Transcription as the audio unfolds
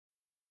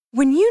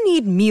When you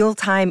need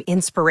mealtime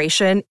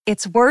inspiration,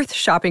 it's worth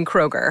shopping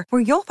Kroger,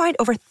 where you'll find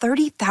over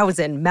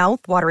 30,000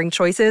 mouth-watering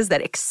choices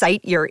that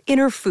excite your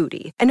inner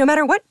foodie. And no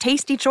matter what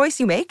tasty choice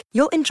you make,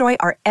 you'll enjoy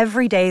our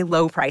everyday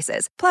low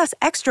prices, plus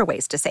extra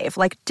ways to save,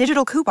 like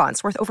digital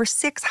coupons worth over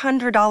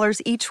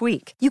 $600 each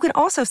week. You can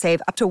also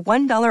save up to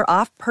 $1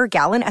 off per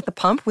gallon at the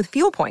pump with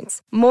fuel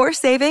points. More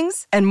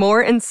savings and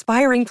more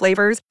inspiring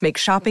flavors make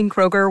shopping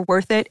Kroger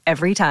worth it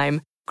every time.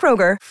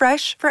 Kroger,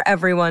 fresh for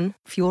everyone.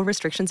 Fuel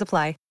restrictions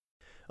apply.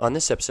 On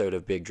this episode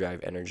of Big Drive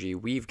Energy,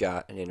 we've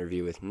got an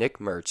interview with Nick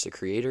Mertz, the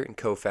creator and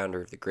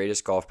co-founder of the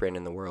greatest golf brand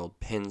in the world,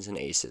 Pins and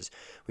Aces.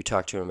 We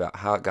talked to him about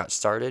how it got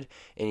started,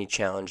 any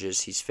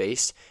challenges he's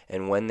faced,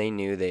 and when they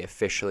knew they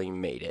officially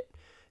made it.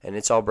 And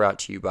it's all brought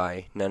to you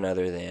by none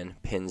other than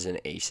Pins and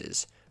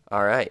Aces.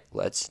 All right,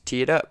 let's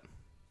tee it up.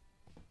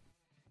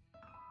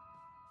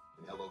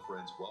 Hello,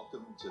 friends.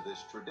 Welcome to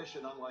this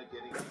tradition unlike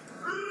any.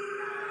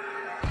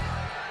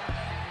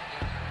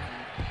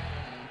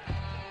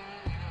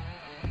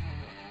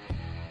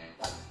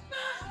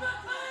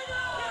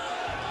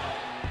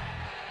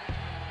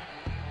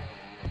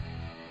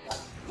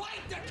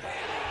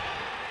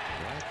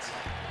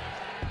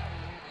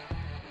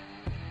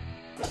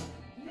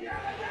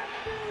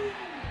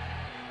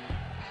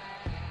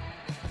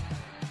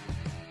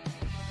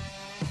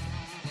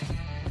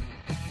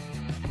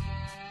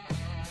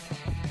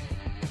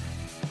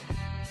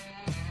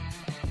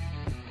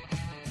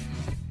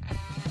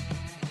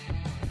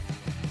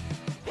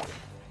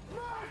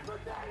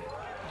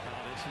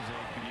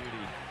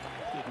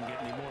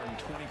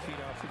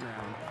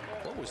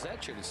 What was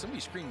that, Did somebody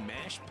scream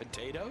mashed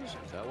potatoes?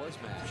 That was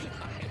mashed.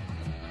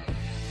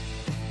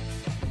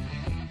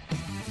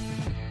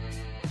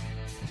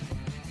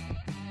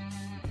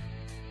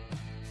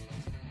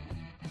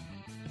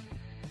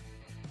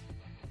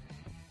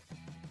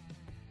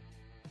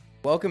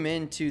 Welcome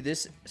into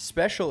this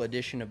special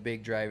edition of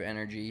Big Drive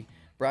Energy,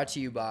 brought to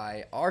you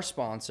by our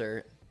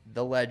sponsor,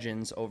 the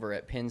legends over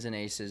at Pins and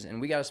Aces. And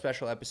we got a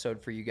special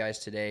episode for you guys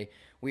today.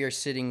 We are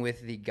sitting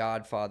with the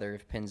godfather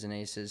of Pins and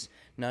Aces,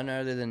 none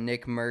other than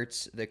Nick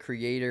Mertz, the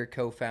creator,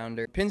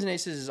 co-founder. Pins and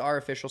Aces is our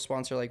official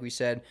sponsor, like we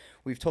said.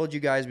 We've told you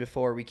guys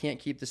before, we can't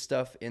keep the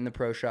stuff in the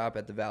pro shop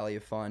at the Valley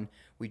of Fun.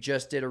 We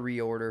just did a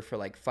reorder for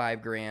like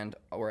 $5,000.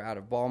 We're out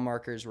of ball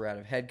markers, we're out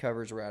of head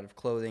covers, we're out of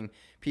clothing.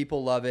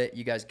 People love it.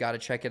 You guys got to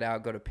check it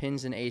out. Go to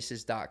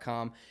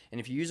pinsandaces.com. And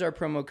if you use our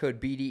promo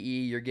code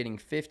BDE, you're getting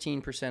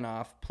 15%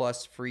 off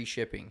plus free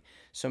shipping.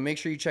 So make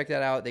sure you check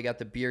that out. They got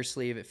the beer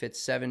sleeve. It fits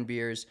 7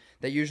 beers.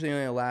 That usually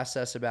only lasts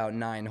us about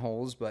 9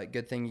 holes, but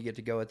good thing you get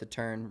to go at the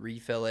turn,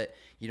 refill it.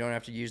 You don't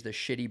have to use the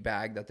shitty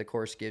bag that the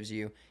course gives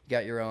you. You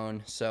got your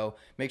own. So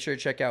make sure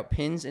to check out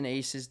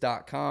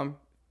pinsandaces.com.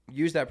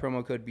 Use that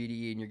promo code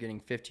BDE and you're getting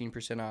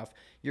 15% off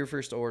your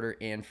first order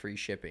and free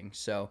shipping.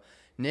 So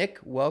Nick,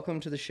 welcome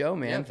to the show,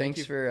 man.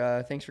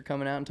 Yeah, thanks for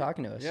coming out and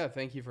talking to us. Yeah,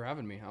 thank you for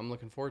having me. I'm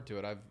looking forward to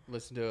it. I've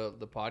listened to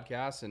the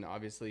podcast and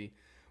obviously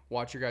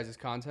watch your guys'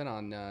 content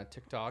on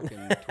TikTok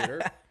and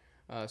Twitter.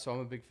 So I'm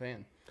a big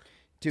fan.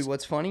 Dude,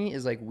 what's funny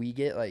is like we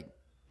get like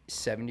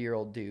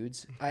 70-year-old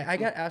dudes. I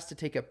got asked to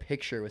take a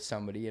picture with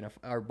somebody in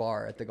our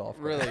bar at the golf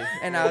course. Really?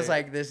 And I was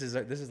like, this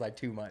is like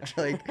too much.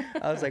 Like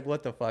I was like,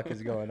 what the fuck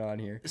is going on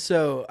here?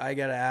 So I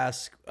gotta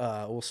ask.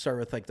 We'll start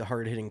with like the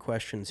hard hitting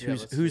questions.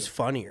 Who's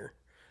funnier,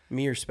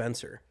 me or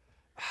Spencer?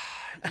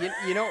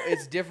 You know,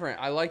 it's different.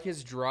 I like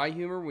his dry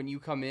humor when you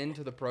come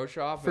into the pro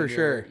shop. For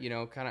sure. You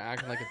know, kind of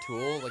acting like a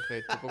tool, like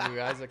the typical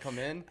guys that come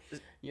in.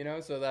 You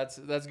know, so that's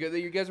good.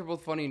 You guys are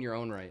both funny in your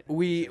own right.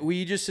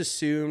 We just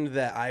assumed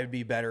that I would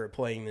be better at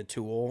playing the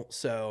tool.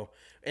 So,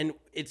 and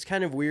it's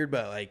kind of weird,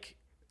 but like,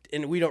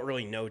 and we don't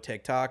really know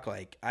TikTok.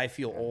 Like, I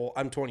feel old.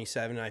 I'm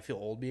 27 and I feel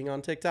old being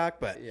on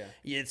TikTok, but yeah,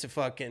 it's a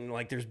fucking,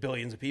 like, there's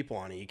billions of people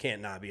on it. You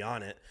can't not be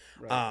on it.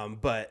 Right.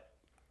 But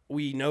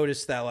we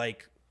noticed that,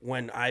 like,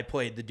 when I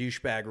played the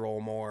douchebag role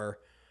more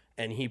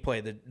and he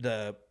played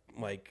the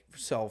like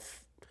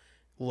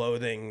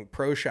self-loathing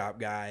pro shop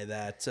guy,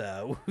 that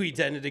we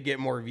tended to get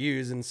more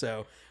views, and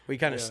so we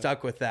kind of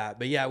stuck with that.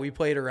 But yeah, we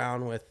played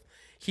around with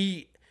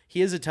he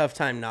has a tough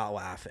time not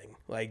laughing.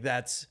 Like,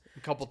 that's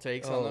a couple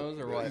takes on those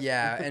or what?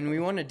 Yeah, and we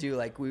want to do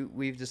like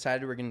we've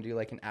decided we're going to do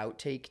like an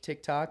outtake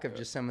TikTok of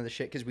just some of the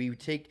shit, because we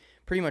take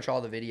pretty much all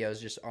the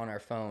videos just on our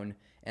phone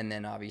and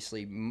then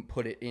obviously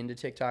put it into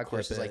TikTok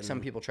versus like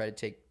some people try to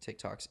take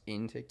TikToks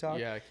in TikTok.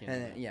 Yeah, I can't.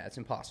 And yeah, it's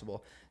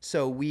impossible.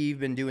 So we've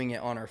been doing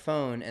it on our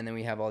phone, and then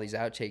we have all these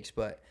outtakes.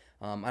 But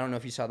I don't know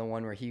if you saw the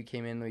one where he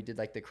came in and we did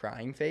like the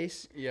crying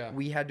face. Yeah.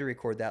 We had to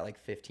record that like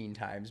 15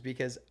 times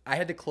because I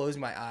had to close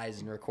my eyes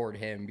and record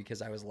him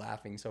because I was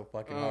laughing so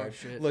fucking hard.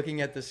 Shit.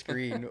 Looking at the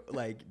screen,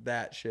 like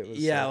that shit was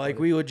so like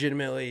funny. We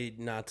legitimately,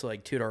 not to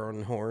like toot our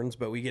own horns,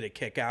 but we get a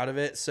kick out of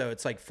it. So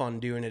it's like fun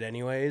doing it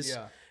anyways.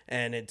 Yeah.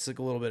 And it's like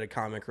a little bit of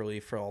comic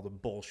relief for all the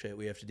bullshit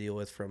we have to deal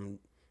with from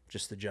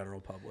just the general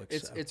public.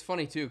 It's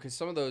funny too, because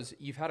some of those,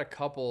 you've had a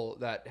couple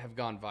that have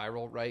gone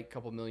viral, right? A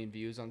couple million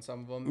views on some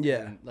of them.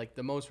 Yeah. And like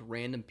the most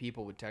random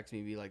people would text me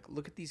and be like,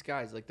 "Look at these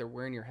guys! Like they're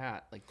wearing your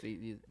hat!" Like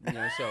you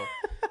know. So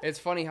It's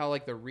funny how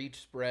like the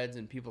reach spreads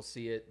and people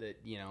see it that,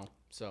 you know,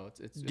 so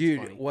it's Dude,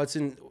 funny. what's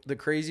in the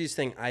craziest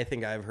thing I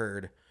think I've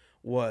heard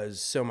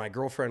was, so my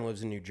girlfriend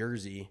lives in New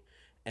Jersey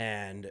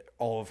and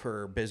all of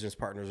her business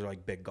partners are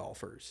like big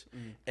golfers.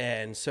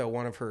 And so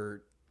one of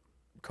her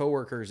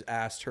coworkers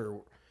asked her,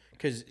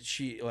 because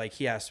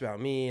he asked about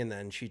me, and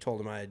then she told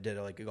him I did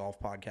like a golf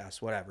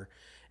podcast, whatever.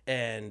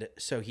 And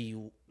so he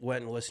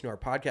went and listened to our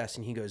podcast,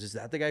 and he goes, "Is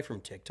that the guy from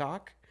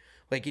TikTok?"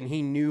 Like, and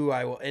he knew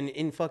and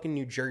in fucking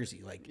New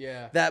Jersey. Like,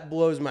 Yeah. that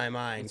blows my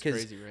mind. It's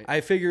Because crazy, right? I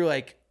figure,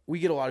 like, we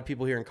get a lot of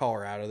people here in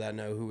Colorado that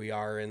know who we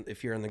are, and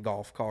if you're in the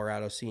golf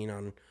Colorado scene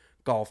on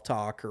Golf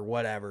Talk or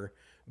whatever.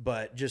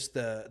 But just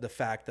the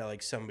fact that,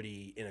 like,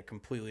 somebody in a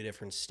completely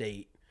different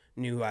state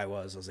knew who I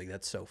was like,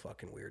 that's so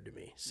fucking weird to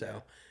me.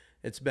 So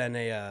it's been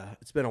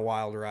a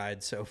wild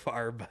ride so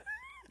far. But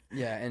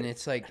Yeah, and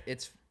it's like,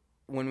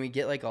 when we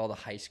get like all the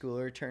high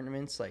schooler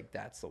tournaments, like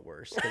that's the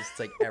worst, because it's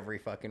like every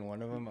fucking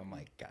one of them. I'm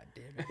like, God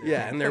damn it.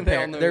 yeah, and They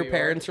all know their who you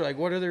parents are like,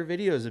 "What are their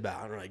videos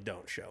about?" And we're like,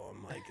 "Don't show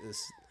them. Like,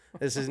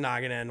 this is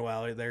not gonna end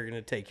well. They're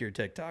gonna take your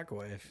TikTok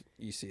away if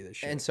you see this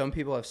shit." And some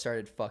people have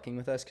started fucking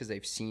with us because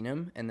they've seen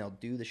them and they'll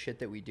do the shit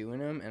that we do in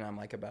them, and I'm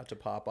like about to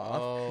pop off.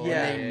 Oh,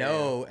 yeah, And they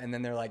know, and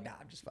then they're like, "Nah,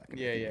 I'm just fucking."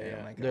 Yeah, with you, yeah, man." yeah.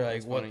 I'm like, they're "Oh, like,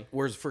 that's "What? funny."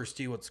 Where's first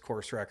tee? What's the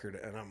course record?"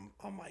 And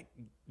I'm like,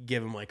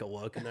 give them like a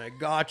look, and they're like,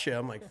 "Gotcha."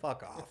 I'm like,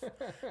 "Fuck off."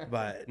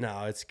 But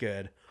no, it's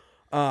good.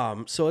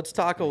 So let's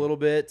talk a little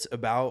bit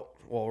about.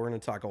 Well, we're gonna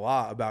talk a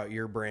lot about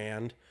your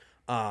brand.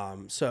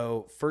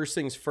 So first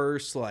things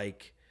first,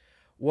 like,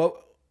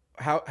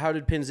 how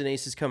did Pins and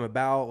Aces come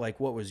about? Like,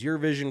 what was your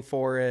vision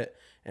for it,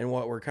 and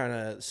what were kind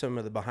of some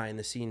of the behind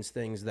the scenes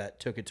things that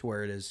took it to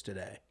where it is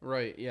today?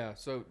 Right. Yeah.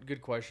 So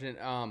good question.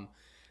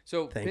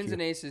 So Thank Pins you.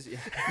 and Aces.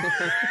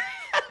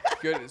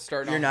 Good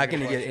starting. You're off not with a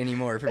gonna good get any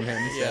more from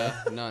him. So.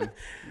 Yeah, none.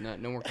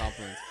 No more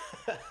compliments.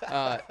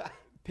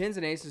 Pins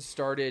and Aces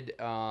started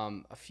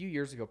a few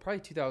years ago. Probably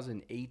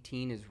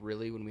 2018 is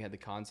really when we had the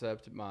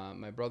concept.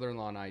 My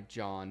brother-in-law and I,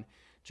 John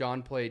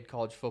played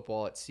college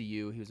football at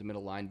CU. He was a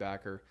middle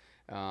linebacker.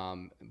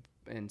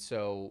 And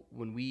so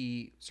when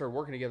we started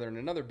working together in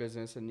another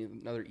business,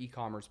 another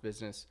e-commerce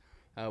business,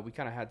 we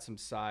kind of had some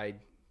side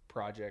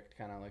project,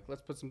 kind of like,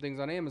 let's put some things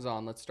on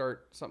Amazon. Let's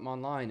start something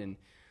online. And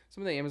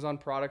some of the Amazon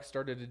products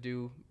started to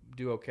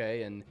do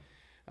okay. And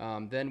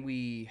then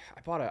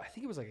I bought I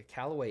think it was like a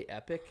Callaway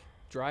Epic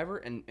driver.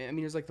 And I mean,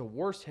 it was like the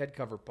worst head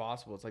cover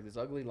possible. It's like this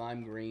ugly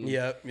lime green.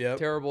 Yep.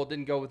 Terrible. It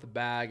didn't go with the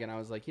bag. And I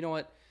was like, you know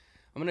what?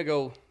 I'm going to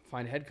go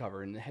find a head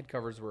cover. And the head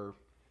covers were,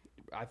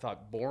 I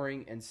thought,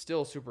 boring and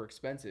still super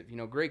expensive. You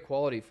know, great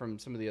quality from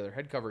some of the other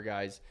head cover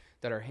guys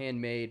that are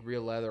handmade,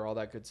 real leather, all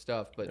that good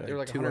stuff. But they're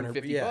like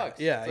 150 bucks.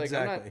 Yeah, It's like,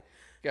 exactly.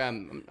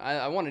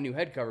 I want a new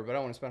head cover, but I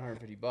want to spend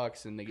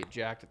 $150 and they get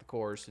jacked at the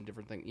course and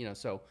different things. You know,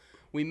 so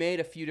we made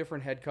a few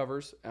different head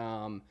covers,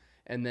 and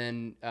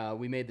then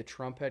we made the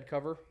Trump head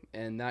cover,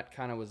 and that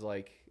kind of was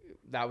like,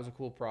 that was a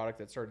cool product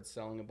that started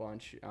selling a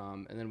bunch.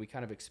 And then we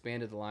kind of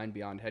expanded the line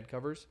beyond head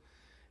covers.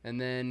 And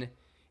then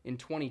in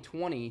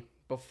 2020,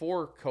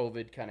 before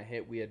COVID kind of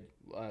hit, we had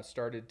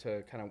started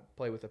to kind of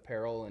play with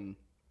apparel, and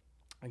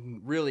I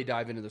can really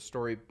dive into the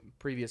story.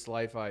 Previous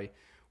life, I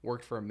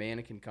worked for a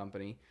mannequin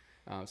company.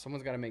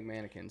 Someone's got to make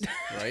mannequins,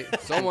 right?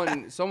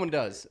 Someone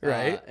does,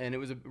 right? And it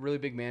was a really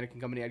big mannequin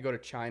company. I'd go to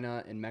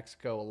China and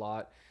Mexico a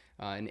lot,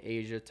 in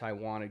Asia,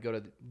 Taiwan. I'd go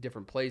to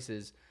different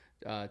places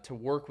to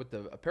work with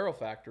the apparel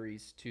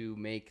factories to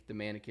make the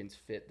mannequins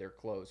fit their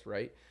clothes,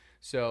 right?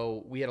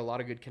 So we had a lot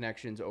of good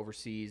connections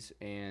overseas,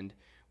 and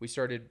we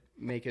started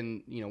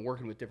making,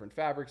 working with different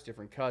fabrics,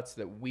 different cuts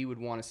that we would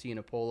want to see in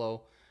a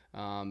polo.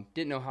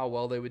 Didn't know how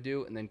well they would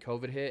do, and then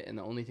COVID hit, and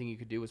the only thing you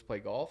could do was play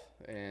golf,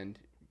 and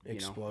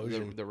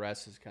Explosion. the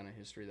rest is kind of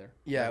history there.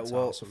 Yeah, That's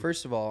well, awesome.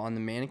 first of all, on the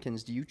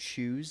mannequins, do you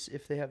choose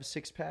if they have a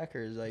six pack,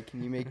 or is like,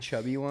 can you make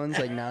chubby ones?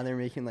 Like now they're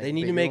making like They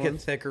need to bigger make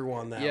ones? a thicker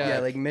one. That Yeah. Yeah,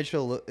 like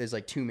Mitchell is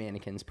like two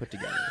mannequins put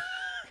together.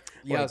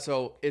 Yeah,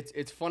 so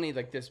it's funny,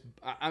 like this.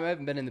 I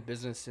haven't been in the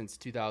business since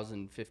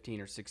 2015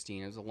 or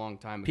 16. It was a long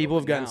time ago. people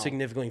have but gotten now-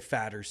 significantly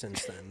fatter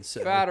since then.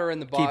 So fatter in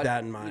the body. keep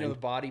that in mind. The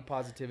body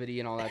positivity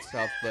and all that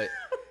stuff. But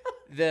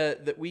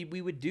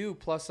we would do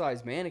plus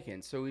size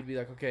mannequins. So we'd be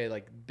like, okay,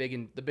 like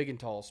the big and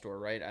tall store,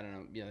 right? I don't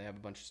know. They have a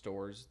bunch of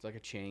stores. It's like a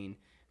chain.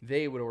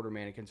 They would order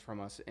mannequins from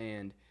us,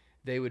 and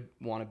they would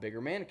want a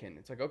bigger mannequin.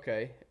 It's like,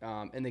 okay,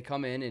 and they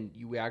come in, and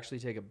we actually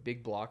take a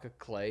big block of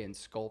clay and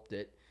sculpt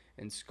it,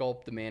 and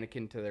sculpt the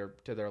mannequin to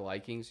their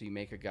liking. So you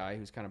make a guy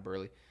who's kind of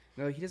burly.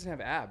 No, he doesn't have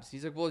abs.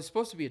 He's like, well, he's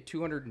supposed to be a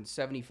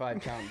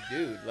 275-pound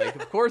dude. Like,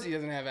 of course he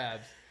doesn't have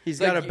abs. He's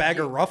It's got like, a bag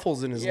of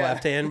ruffles in his yeah,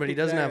 left hand, but he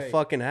doesn't have exactly.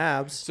 fucking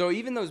abs. So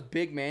even those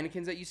big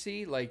mannequins that you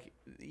see, like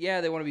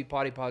Yeah, they want to be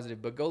body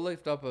positive, but go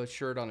lift up a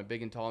shirt on a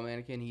big and tall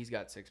mannequin. He's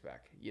got six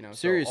pack. You know,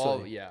 Seriously?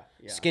 So yeah.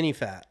 Skinny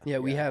fat. Yeah,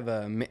 we have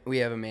a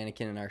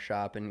mannequin in our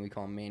shop, and we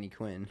call him Manny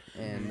Quinn,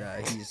 and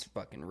he's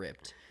fucking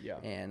ripped. Yeah.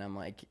 And I'm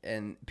like,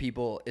 and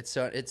people, it's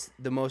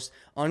the most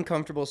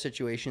uncomfortable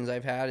situations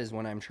I've had is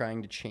when I'm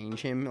trying to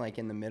change him, like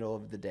in the middle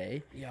of the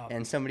day. Yeah.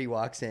 And somebody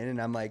walks in,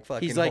 and I'm like,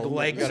 fucking. He's like holding-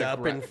 legs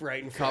up and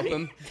right in front of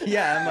him.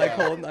 Yeah, I'm like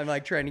holding. I'm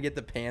like trying to get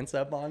the pants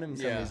up on him.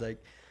 Somebody's Yeah.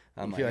 like,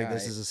 I I'm feel like "All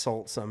this right." is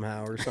assault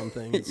somehow or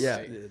something. It's, Yeah.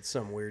 It's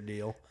some weird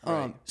deal.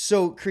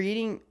 So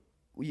creating,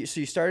 so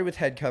you started with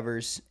head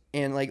covers,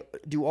 and like,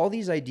 do all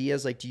these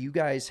ideas, like, do you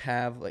guys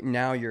have, like,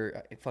 now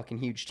you're a fucking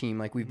huge team.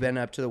 Like, we've been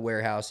up to the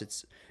warehouse.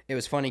 It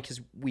was funny because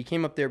we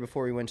came up there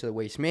before we went to the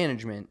waste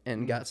management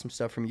and got some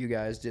stuff from you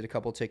guys. Did a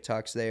couple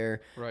TikToks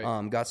there.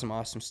 Right. Got some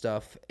awesome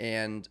stuff,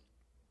 and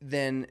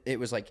then it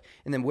was like,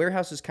 and then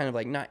warehouse is kind of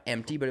like not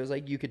empty, but it was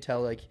like you could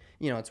tell, like,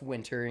 you know, it's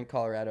winter in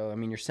Colorado. I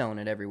mean, you're selling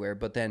it everywhere,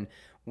 but then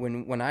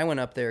when I went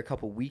up there a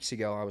couple weeks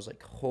ago, I was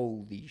like,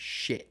 holy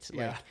shit.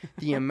 Like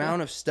the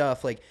amount of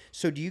stuff. Like,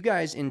 so do you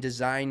guys in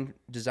design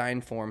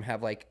form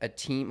have like a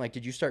team? Like,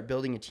 did you start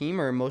building a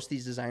team, or are most of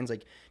these designs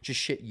like just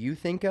shit you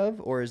think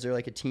of, or is there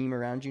like a team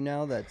around you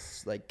now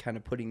that's like kind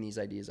of putting these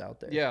ideas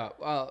out there? Yeah,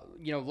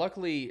 you know,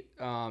 luckily,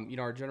 you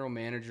know, our general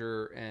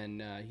manager,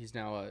 and he's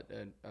now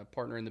a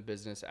partner in the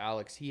business,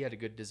 Alex, he had a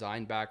good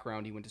design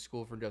background. He went to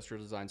school for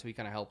industrial design, so he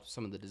kind of helped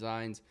some of the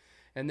designs.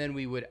 And then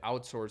we would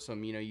outsource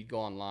them. You know, you'd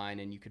go online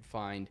and you could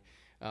find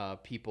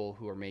people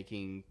who are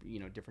making, you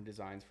know, different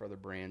designs for other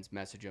brands,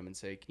 message them and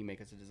say, can you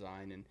make us a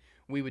design? And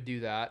we would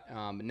do that.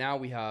 Now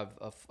we have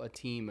a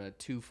team of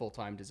 2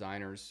 full-time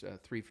designers,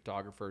 3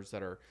 photographers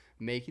that are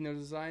making those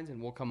designs,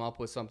 and we'll come up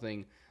with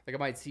something. Like, I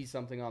might see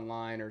something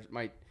online, or it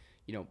might,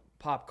 you know,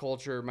 pop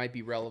culture might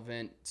be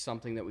relevant,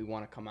 something that we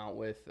want to come out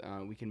with.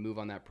 We can move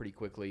on that pretty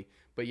quickly.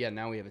 But yeah,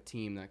 now we have a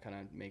team that kind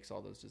of makes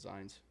all those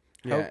designs.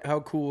 Yeah. How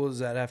cool does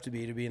that have to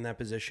be in that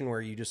position where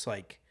you just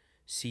like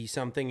see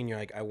something and you're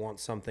like, I want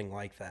something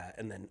like that,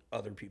 and then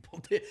other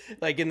people did,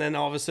 like, and then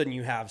all of a sudden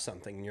you have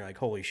something and you're like,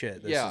 holy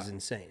shit, this is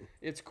insane.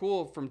 It's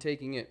cool from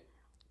taking it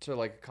to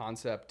like a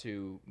concept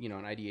to, you know,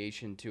 an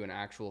ideation to an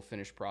actual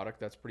finished product.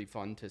 That's pretty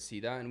fun to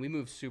see that, and we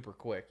move super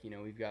quick. You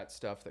know, we've got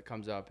stuff that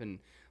comes up, and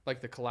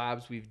like the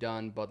collabs we've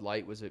done, Bud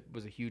Light was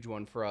a huge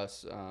one for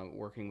us,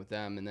 working with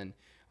them, and then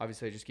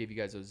obviously I just gave you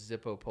guys those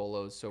Zippo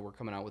polos, so we're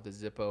coming out with a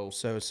Zippo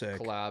So sick.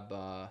 collab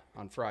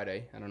on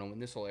Friday. I don't know when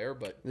this will air,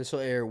 but This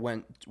will air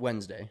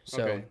Wednesday.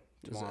 So Okay.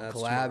 That's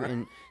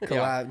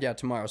collab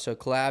tomorrow. So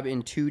collab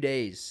in 2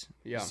 days.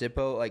 Yeah.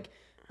 Zippo, like,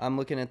 I'm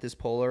looking at this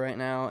polo right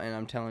now, and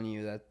I'm telling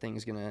you that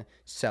thing's gonna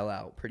sell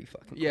out pretty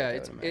fucking quick. yeah, I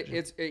would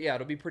imagine.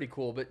 it'll be pretty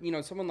cool. But you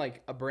know, someone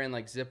like a brand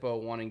like Zippo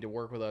wanting to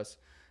work with us,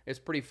 it's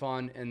pretty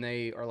fun, and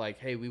they are like,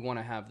 hey, we want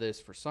to have this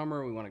for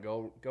summer. We want to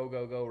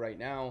go right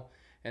now,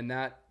 and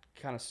that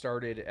kind of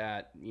started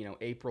at, you know,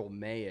 April,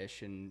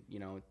 May-ish, and you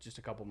know, just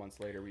a couple months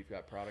later, we've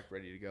got product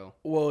ready to go.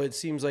 Well, it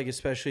seems like,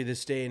 especially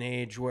this day and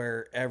age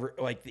where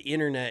like the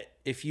internet,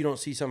 if you don't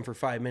see something for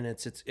 5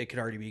 minutes, it could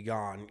already be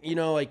gone. You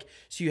know, like,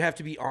 so you have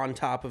to be on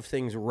top of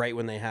things right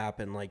when they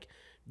happen, like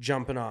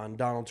jumping on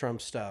Donald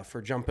Trump stuff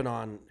or jumping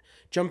on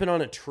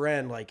a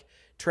trend. Like,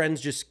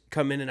 trends just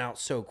come in and out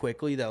so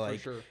quickly that,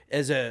 like, sure.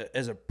 as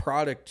a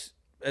product,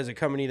 as a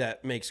company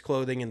that makes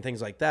clothing and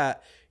things like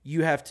that,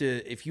 you have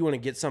to, if you want to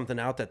get something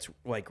out that's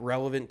like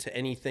relevant to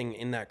anything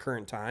in that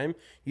current time,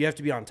 you have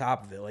to be on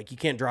top of it. Like, you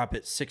can't drop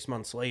it 6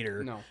 months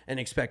later and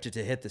expect it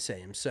to hit the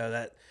same. So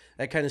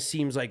that kind of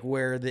seems like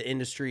where the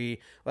industry,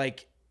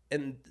 like,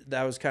 and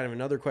that was kind of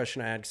another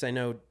question I had, because I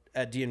know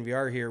at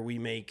DNVR here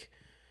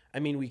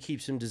we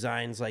keep some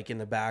designs like in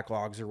the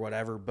backlogs or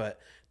whatever, but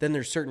then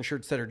there's certain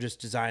shirts that are just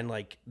designed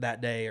like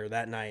that day or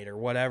that night or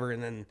whatever,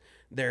 and then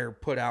they're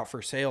put out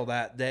for sale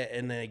that day,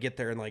 and they get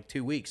there in like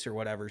 2 weeks or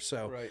whatever.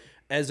 So Right.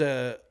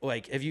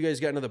 Have you guys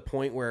gotten to the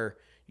point where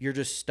you're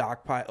just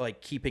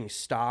keeping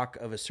stock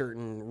of a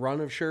certain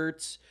run of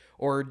shirts,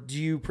 or do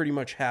you pretty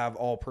much have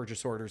all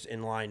purchase orders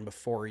in line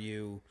before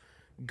you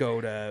go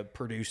to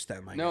produce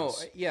them? I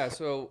guess. Yeah.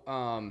 So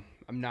I'm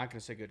not gonna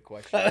say good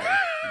question.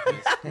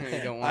 Because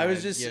you don't want I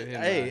was to just give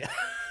him hey.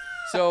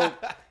 So,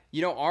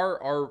 you know,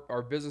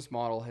 our business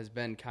model has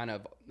been kind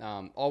of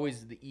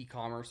always the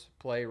e-commerce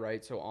play,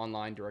 right? So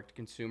online, direct to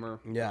consumer.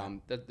 Yeah.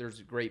 It's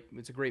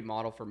a great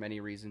model for many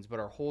reasons, but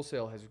our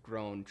wholesale has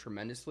grown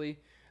tremendously.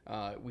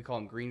 We call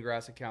them green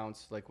grass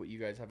accounts, like what you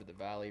guys have at the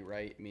Valley,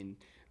 right? I mean,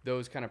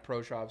 those kind of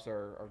pro shops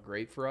are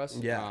great for us.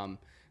 Yeah.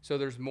 So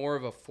there's more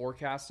of a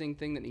forecasting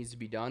thing that needs to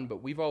be done,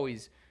 but we've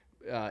always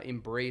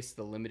embrace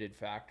the limited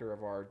factor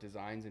of our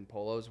designs and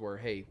polos where,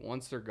 hey,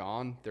 once they're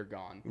gone, they're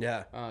gone.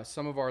 Yeah.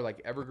 Some of our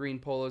like evergreen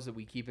polos that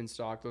we keep in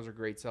stock, those are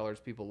great sellers.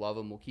 People love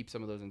them. We'll keep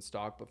some of those in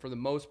stock. But for the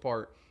most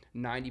part,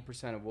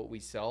 90% of what we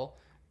sell,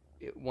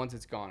 once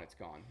it's gone, it's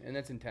gone. And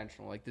that's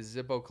intentional. Like the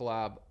Zippo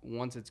collab,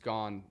 once it's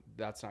gone,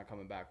 that's not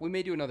coming back. We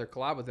may do another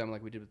collab with them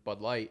like we did with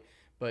Bud Light,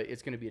 but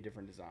it's going to be a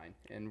different design.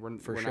 And we're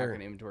not going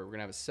to inventory. We're going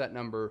to have a set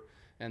number,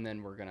 and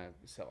then we're gonna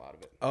sell out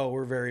of it. Oh,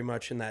 we're very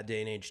much in that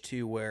day and age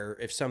too, where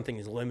if something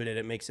is limited,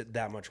 it makes it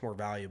that much more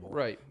valuable.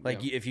 Right.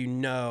 Like Yeah.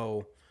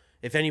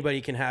 if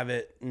anybody can have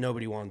it,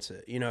 nobody wants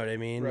it. You know what I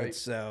mean? Right.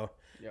 So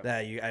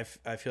Yeah.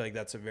 I feel like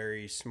that's a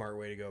very smart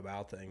way to go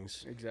about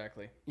things.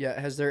 Exactly. Yeah.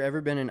 Has there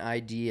ever been an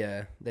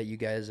idea that you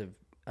guys have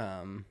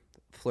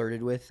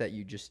flirted with that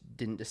you just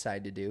didn't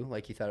decide to do?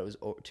 Like you thought it was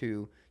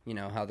too,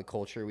 how the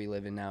culture we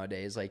live in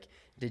nowadays. Like,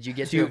 did you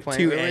get to a point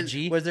too where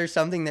edgy? Was there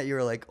something that you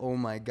were like, oh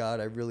my God,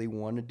 I really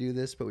want to do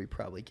this, but we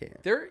probably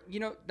can't? There,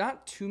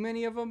 not too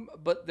many of them,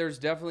 but there's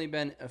definitely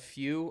been a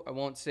few. I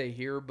won't say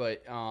here,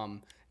 but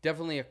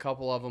definitely a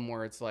couple of them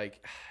where it's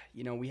like,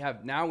 we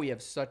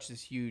have such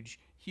this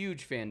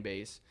huge fan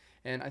base.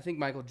 And I think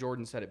Michael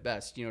Jordan said it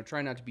best,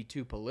 try not to be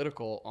too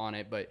political on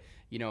it, but,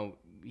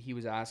 he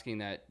was asking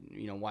that,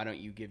 why don't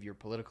you give your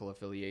political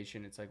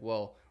affiliation? It's like,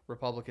 well,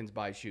 Republicans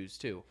buy shoes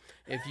too.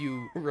 If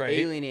you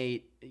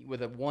alienate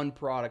with one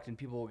product and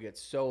people will get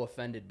so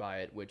offended by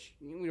it, which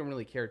we don't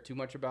really care too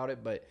much about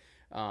it, but,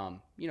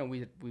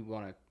 we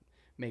want to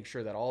make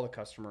sure that all the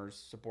customers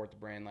support the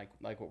brand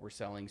like what we're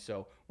selling.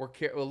 So we're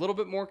a little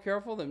bit more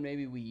careful than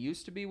maybe we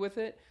used to be with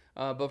it.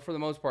 But for the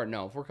most part,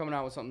 no. If we're coming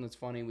out with something that's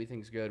funny, we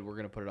think is good, we're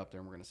going to put it up there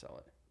and we're going to sell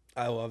it.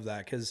 I love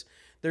that because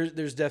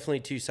there's definitely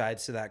two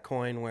sides to that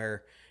coin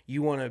where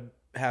you want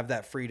to have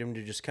that freedom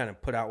to just kind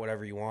of put out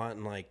whatever you want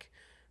and like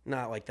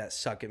not like that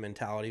suck it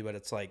mentality, but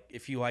it's like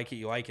if you like it,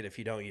 you like it. If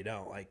you don't, you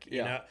don't. Like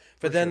you know.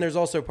 But then there's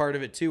also part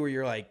of it too where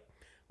you're like,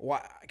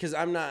 why? Because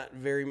I'm not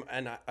very,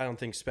 and I don't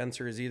think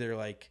Spencer is either.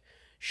 Like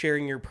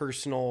sharing your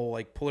personal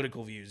like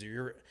political views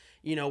or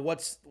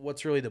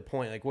what's really the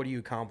point? Like what are you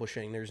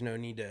accomplishing? There's no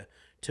need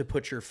to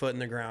put your foot in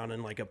the ground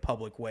in like a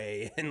public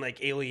way and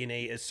like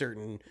alienate a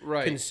certain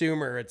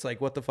consumer. It's like,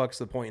 what the fuck's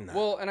the point in that?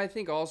 Well, and I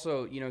think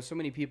also, so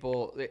many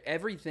people,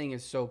 everything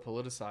is so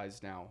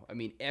politicized now. I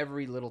mean,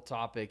 every little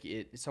topic,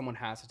 someone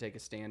has to take a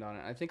stand on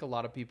it. I think a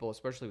lot of people,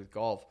 especially with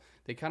golf,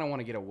 they kind of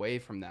want to get away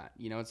from that.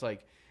 It's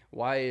like,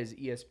 why is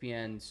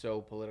ESPN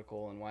so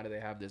political and why do they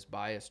have this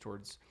bias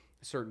towards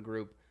a certain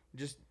group?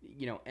 Just,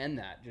 end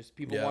that. Just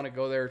people want to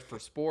go there for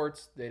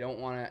sports. They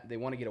want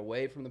to get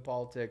away from the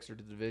politics or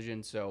the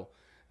division. So,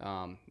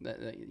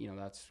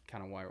 that's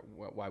kind of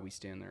why we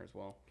stand there as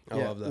well. I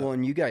love that. Well,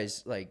 and you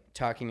guys, like,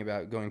 talking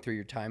about going through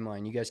your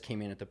timeline, you guys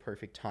came in at the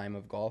perfect time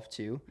of golf,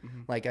 too.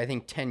 Mm-hmm. Like, I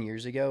think 10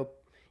 years ago,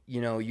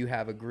 you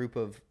have a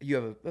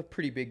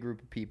pretty big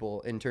group of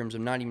people in terms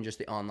of not even just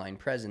the online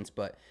presence,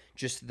 but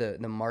just the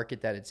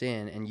market that it's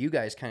in. And you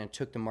guys kind of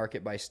took the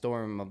market by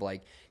storm of,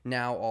 like,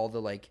 now all the,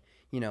 like,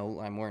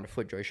 I'm wearing a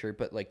FootJoy shirt,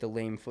 but like the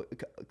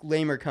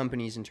lamer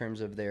companies in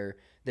terms of their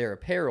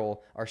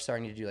apparel are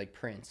starting to do like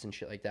prints and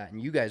shit like that. And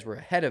you guys were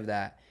ahead of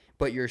that,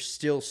 but you're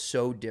still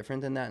so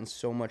different than that and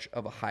so much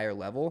of a higher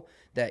level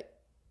that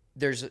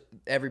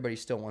everybody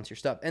still wants your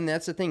stuff. And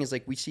that's the thing is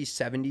like we see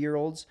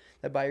 70-year-olds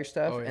that buy your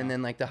stuff and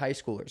then like the high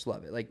schoolers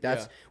love it. Like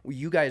that's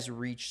you guys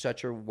reach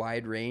such a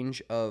wide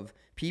range of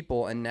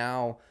people, and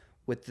now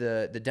with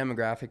the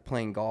demographic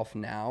playing golf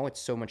now,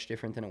 it's so much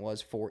different than it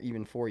was 4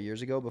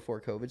 years ago before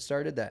COVID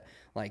started, that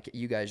like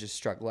you guys just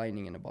struck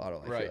lightning in a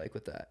bottle, I feel like,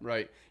 with that.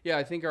 Right. Yeah,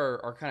 I think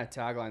our kind of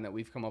tagline that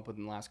we've come up with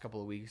in the last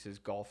couple of weeks is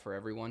golf for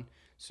everyone.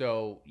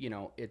 So,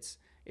 it's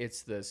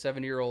the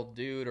 70-year-old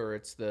dude or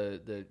it's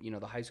the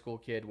the high school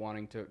kid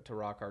wanting to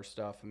rock our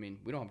stuff. I mean,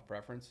 we don't have a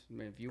preference. I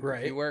mean, if you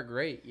wear it,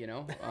 great,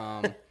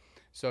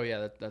 So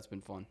yeah, that's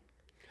been fun.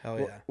 Hell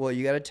yeah. Well,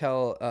 you got to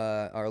tell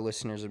our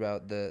listeners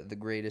about the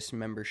greatest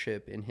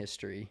membership in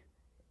history,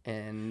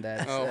 and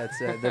that's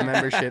the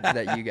membership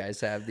that you guys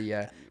have,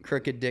 the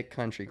Crooked Dick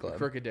Country Club.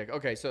 Crooked Dick.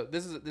 Okay, so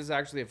this is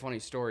actually a funny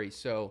story.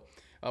 So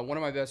one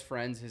of my best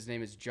friends, his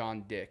name is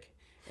John Dick,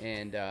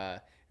 and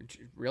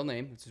real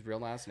name, it's his real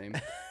last name.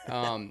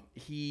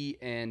 He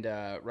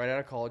right out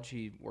of college,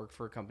 he worked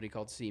for a company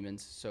called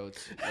Siemens, so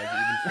it's like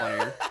even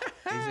funnier.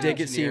 He's an Dick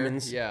at engineer.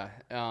 Siemens. Yeah.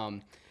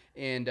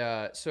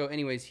 So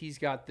anyways, he's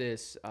got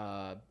this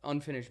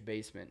unfinished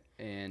basement,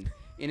 and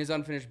in his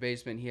unfinished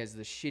basement, he has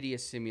the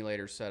shittiest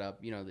simulator set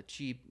up, the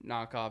cheap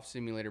knockoff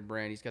simulator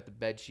brand. He's got the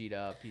bed sheet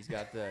up. He's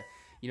got the,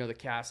 the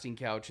casting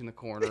couch in the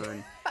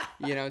corner,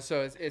 and,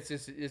 so it's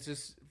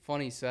just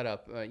funny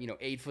setup,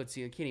 8-foot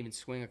ceiling, can't even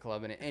swing a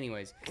club in it.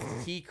 Anyways,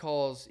 he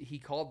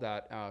called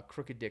that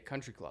Crooked Dick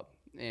Country Club.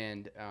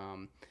 And,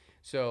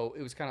 so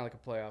it was kind of like a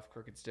play off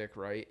Crooked Stick,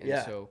 right?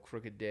 And so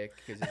Crooked Dick,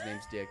 because his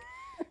name's Dick.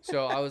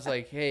 So I was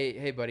like,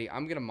 hey, buddy,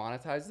 I'm going to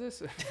monetize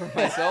this for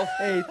myself.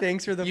 Hey,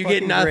 thanks for the you fucking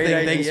get nothing.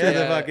 great Thanks idea. for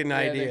the fucking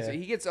idea. So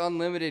he gets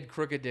unlimited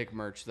Crooked Dick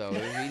merch, though.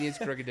 He needs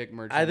Crooked Dick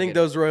merch. I think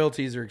those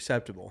royalties are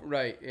acceptable.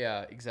 Right.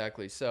 Yeah,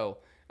 exactly. So,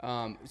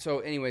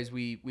 anyways,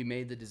 we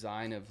made the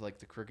design of like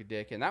the Crooked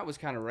Dick, and that was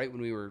kind of right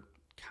when we were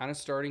kind of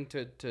starting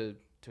to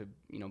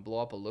blow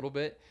up a little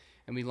bit.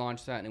 and we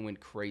launched that and it went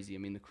crazy. I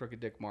mean, the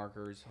crooked dick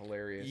marker is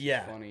hilarious.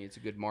 Yeah. It's funny. It's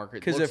a good marker.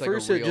 Because at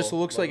first it just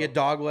looks like a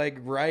dog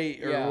leg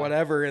right or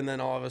whatever, and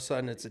then all of a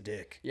sudden it's a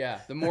dick.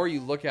 Yeah. The more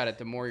you look at it,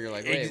 the more you're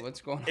like, wait, what's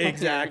going on?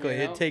 Exactly.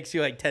 There, you know? It takes you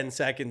like 10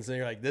 seconds, and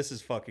you're like, this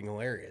is fucking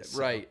hilarious.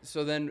 Right.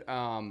 So then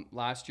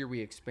last year we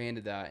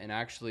expanded that, and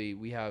actually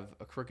we have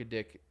a Crooked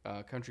Dick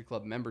Country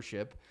Club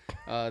membership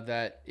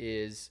that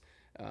is.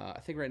 I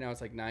think right now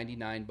it's like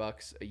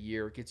 $99 a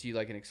year. It gets you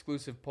like an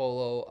exclusive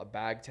polo, a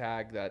bag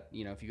tag that,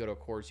 you know, if you go to a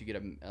course, you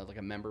get like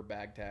a member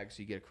bag tag.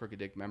 So you get a Crooked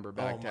Dick member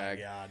bag tag.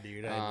 Oh my God,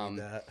 dude. I need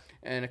that.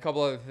 And a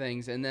couple other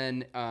things. And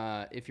then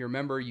if you're a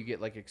member, you get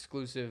like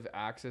exclusive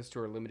access to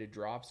our limited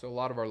drops. So a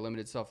lot of our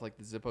limited stuff, like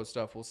the Zippo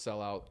stuff, will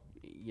sell out,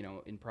 you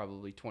know, in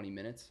probably 20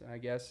 minutes, I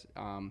guess.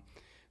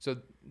 So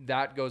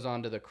that goes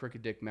on to the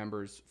Crooked Dick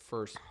members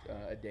first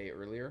a day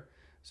earlier.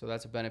 So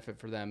that's a benefit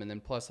for them. And then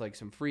plus like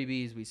some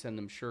freebies, we send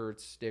them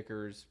shirts,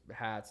 stickers,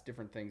 hats,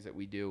 different things that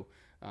we do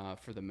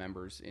for the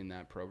members in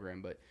that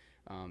program. But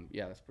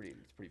yeah, it's pretty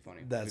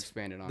funny. We've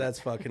expanded on That's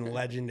fucking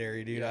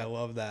legendary, dude. Yeah. I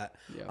love that.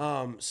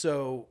 Yeah.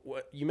 So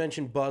what you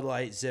mentioned Bud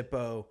Light,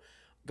 Zippo,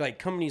 like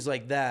companies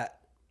like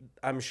that,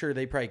 I'm sure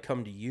they probably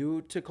come to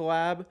you to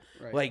collab.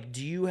 Right. Like,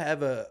 do you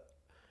have a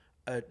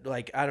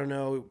like, I don't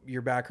know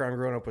your background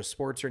growing up with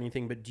sports or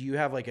anything, but do you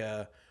have like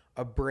a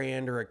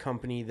brand or a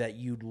company that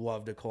you'd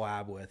love to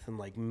collab with and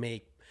like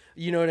make,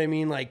 you know what I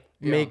mean? Like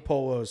make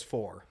polos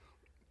for.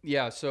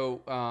 Yeah.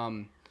 So,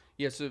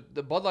 so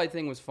the Bud Light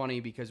thing was funny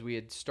because we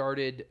had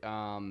started,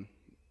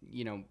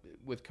 you know,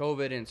 with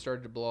COVID and it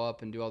started to blow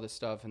up and do all this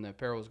stuff and the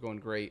apparel was going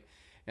great.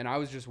 And I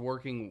was just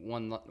working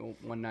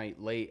one night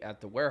late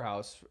at the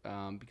warehouse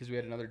because we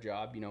had another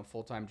job, you know,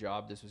 full-time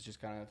job. This was just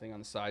kind of a thing on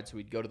the side. So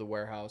we'd go to the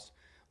warehouse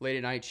late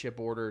at night, ship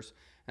orders.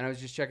 And I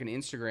was just checking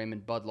Instagram,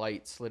 and Bud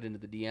Light slid into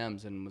the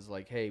DMs and was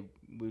like, hey,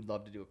 we'd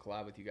love to do a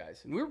collab with you guys.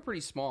 And we were pretty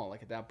small,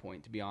 like, at that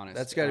point, to be honest.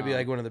 That's got to be,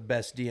 like, one of the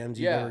best DMs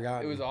you've ever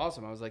gotten. It was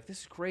awesome. I was like,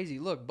 this is crazy.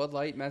 Look, Bud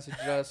Light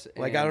messaged us.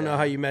 Like, I don't know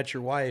how you met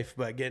your wife,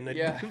 but getting a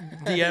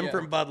DM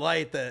from Bud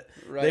Light that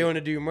they want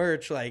to do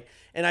merch, like,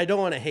 and I don't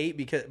want to hate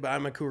but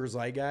I'm a Coors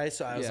Light guy,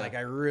 so I was like,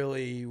 I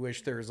really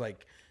wish there was,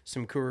 like,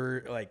 some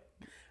Coors, like,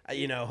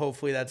 you know,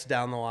 hopefully that's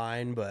down the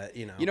line, but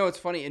you know. You know, it's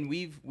funny, and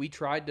we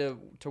tried to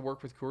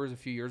work with Coors a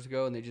few years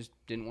ago, and they just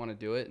didn't want to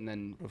do it. And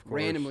then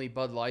randomly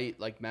Bud Light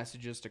like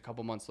messaged us a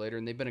couple months later,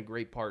 and they've been a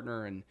great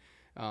partner, and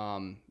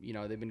you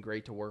know, they've been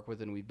great to work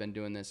with, and we've been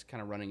doing this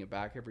kind of running it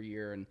back every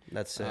year, and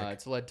that's sick.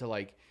 It's led to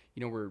like,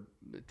 you know, we're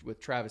with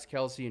Travis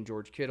Kelce and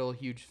George Kittle,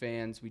 huge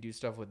fans. We do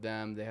stuff with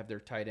them. They have their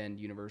tight end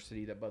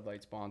university that Bud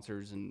Light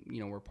sponsors, and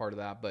you know, we're part of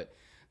that. But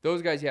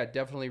those guys,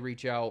 definitely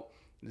reach out.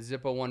 The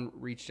Zippo one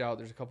reached out.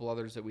 There's a couple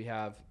others that we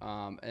have.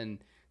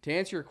 And to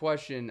answer your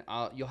question,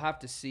 you'll have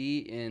to see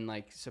in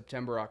like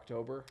September,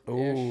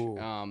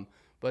 October-ish.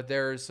 But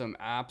there's some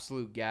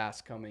absolute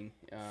gas coming.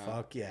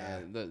 Fuck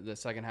yeah. The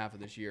second half of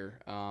this year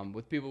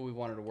with people we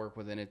wanted to work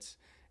with, and it's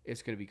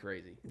going to be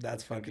crazy.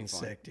 That's fucking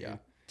sick, dude. Yeah.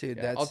 Dude,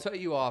 yeah. I'll tell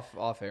you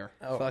off air.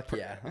 Oh, fuck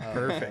yeah.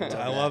 Perfect.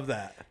 I love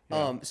that.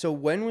 Yeah. So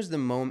when was the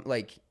moment,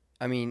 like,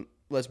 I mean,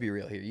 let's be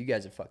real here. You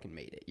guys have fucking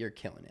made it. You're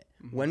killing it.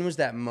 Mm-hmm. When was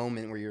that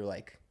moment where you're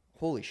like,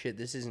 holy shit,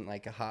 this isn't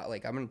like a hot,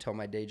 like, I'm going to tell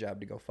my day job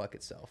to go fuck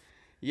itself.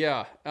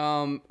 Yeah.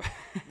 Probably.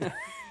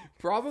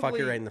 Fuck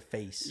it right in the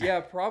face.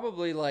 Yeah,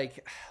 probably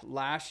like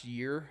last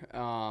year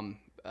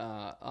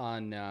probably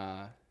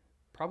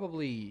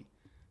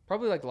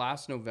like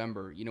last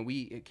November. You know,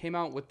 it came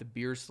out with the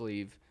beer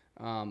sleeve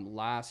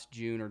last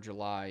June or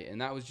July,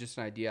 and that was just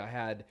an idea I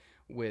had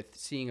with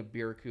seeing a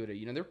Barracuda.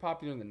 You know, they're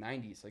popular in the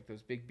 90s, like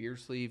those big beer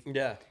sleeve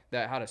that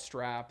had a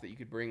strap that you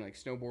could bring like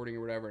snowboarding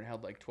or whatever and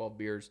held like 12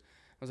 beers.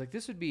 I was like,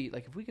 this would be,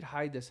 like, if we could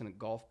hide this in a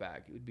golf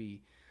bag, it would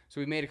be, so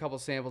we made a couple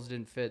samples,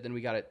 didn't fit, then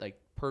we got it, like,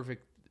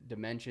 perfect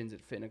dimensions,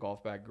 it fit in a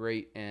golf bag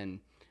great, and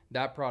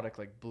that product,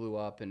 like, blew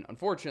up, and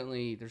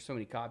unfortunately, there's so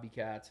many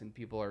copycats, and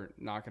people are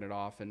knocking it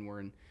off, and we're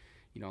in,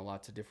 you know,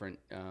 lots of different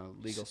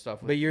legal stuff.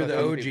 But you're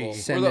the OG.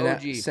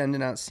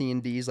 Sending out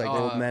C&Ds like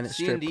old men at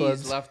strip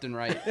clubs. C&Ds left and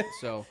right,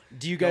 so.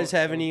 Do you guys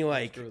have any,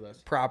 like,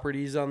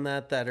 properties on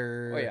that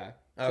are? Oh, yeah.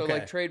 So,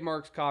 like,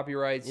 trademarks,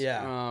 copyrights.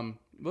 Yeah.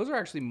 Those are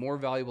actually more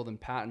valuable than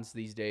patents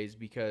these days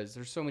because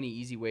there's so many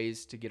easy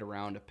ways to get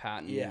around a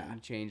patent. Yeah. You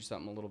change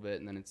something a little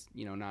bit and then it's,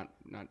 you know, not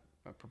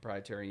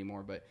proprietary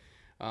anymore. But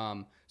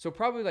so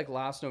probably like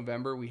last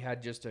November we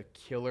had just a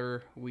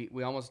killer. We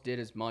almost did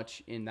as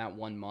much in that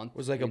 1 month. It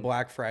was like a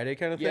Black Friday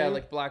kind of thing? Yeah,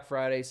 like Black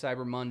Friday,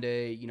 Cyber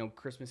Monday, you know,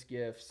 Christmas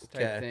gifts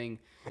type thing.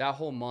 That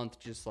whole month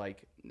just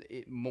like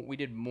we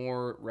did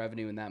more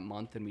revenue in that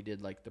month than we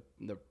did like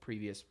the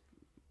previous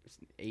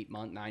 8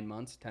 months, 9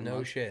 months, 10 months.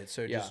 No shit.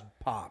 So it just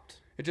popped.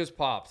 It just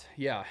popped.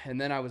 Yeah. And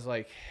then I was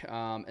like,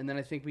 and then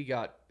I think we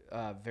got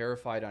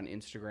verified on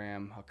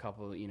Instagram. A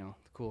couple, you know,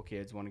 the cool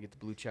kids want to get the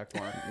blue check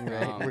mark.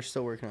 Right. We're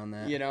still working on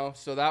that. You know,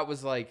 so that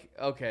was like,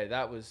 okay,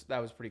 that was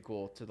pretty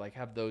cool to like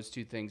have those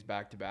two things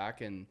back to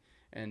back. And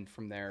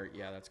from there,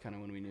 yeah, that's kind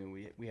of when we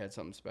knew we had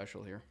something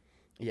special here.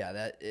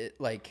 Yeah.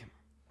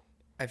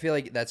 I feel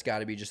like that's got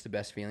to be just the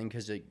best feeling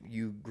because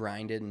you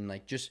grind it and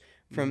like just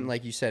from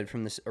like you said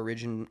from this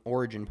origin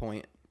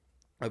point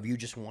of you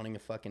just wanting a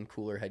fucking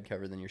cooler head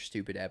cover than your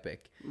stupid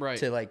Epic, Right.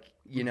 to like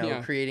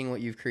creating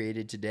what you've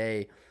created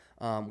today.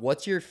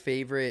 What's your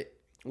favorite?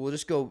 We'll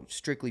just go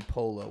strictly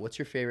polo. What's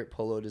your favorite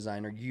polo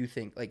designer you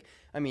think? Like,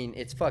 I mean,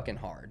 it's fucking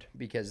hard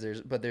because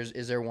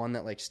is there one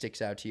that like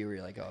sticks out to you where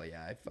you're like, oh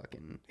yeah, I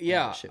fucking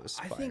that shit was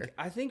fire.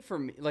 I think for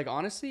me, like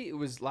honestly, it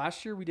was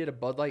last year we did a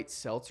Bud Light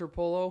Seltzer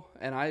polo,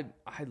 and I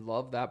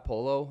love that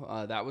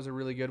polo. That was a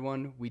really good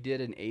one. We did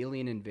an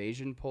Alien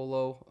Invasion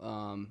polo.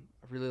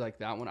 I really like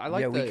that one.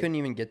 We couldn't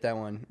even get that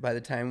one by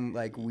the time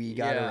like we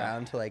got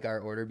around to like our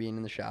order being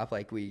in the shop.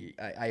 Like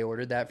I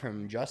ordered that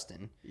from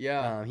Justin.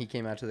 Yeah, he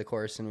came out to the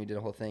course and we did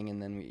a whole thing,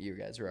 and then you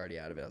guys were already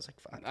out of it. I was like,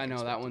 fuck. I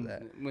know that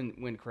one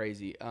went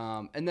crazy.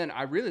 And then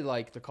I really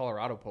like the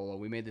Colorado polo.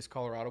 We made this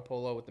Colorado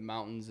polo with the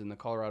mountains and the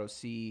Colorado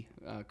Sea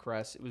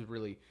crest. It's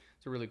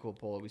a really cool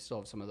polo. We still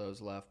have some of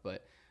those left,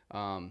 but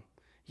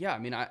yeah, I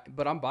mean,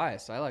 but I'm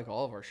biased. I like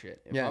all of our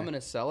shit. If I'm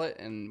gonna sell it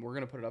and we're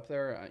gonna put it up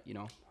there,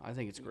 I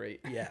think it's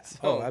great. Yeah.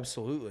 So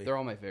absolutely. They're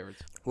all my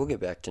favorites. We'll get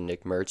back to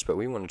Nick Mertz, but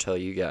we want to tell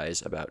you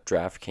guys about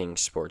DraftKings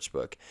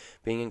Sportsbook.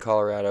 Being in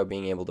Colorado,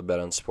 being able to bet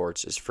on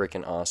sports is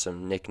freaking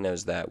awesome. Nick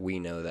knows that. We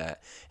know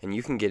that. And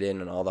you can get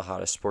in on all the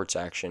hottest sports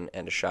action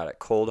and a shot at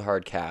cold,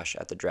 hard cash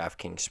at the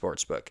DraftKings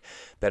Sportsbook.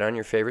 Bet on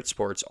your favorite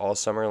sports all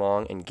summer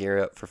long and gear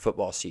up for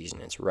football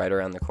season. It's right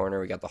around the corner.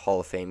 We got the Hall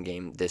of Fame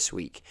game this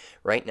week.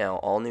 Right now,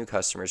 all new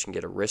customers can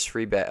get a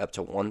risk-free bet up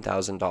to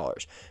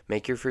 $1,000.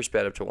 Make your first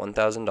bet up to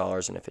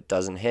 $1,000, and if it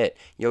doesn't hit,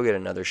 you'll get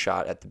another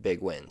shot at the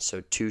big win. So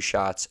 2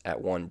 shots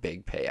at one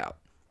big payout.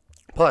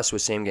 Plus,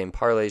 with same-game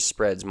parlays,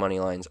 spreads, money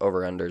lines,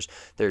 over-unders,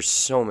 there's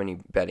so many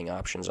betting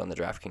options on the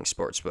DraftKings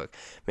Sportsbook.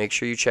 Make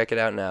sure you check it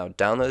out now.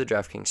 Download the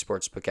DraftKings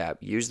Sportsbook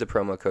app, use the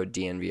promo code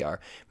DNVR,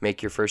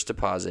 make your first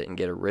deposit, and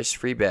get a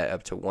risk-free bet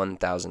up to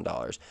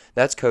 $1,000.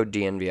 That's code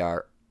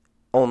DNVR.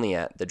 Only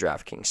at the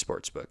DraftKings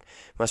Sportsbook.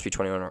 Must be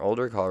 21 or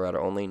older, Colorado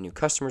only, new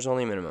customers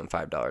only, minimum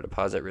 $5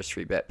 deposit,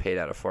 risk-free bet paid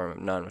out of form of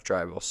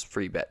non-withdrawable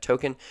free bet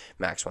token,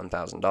 max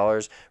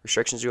 $1,000.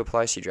 Restrictions do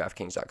apply. See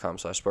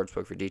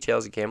DraftKings.com/sportsbook for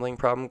details. A gambling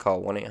problem?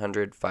 Call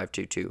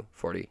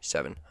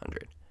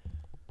 1-800-522-4700.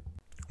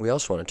 We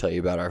also want to tell you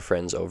about our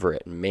friends over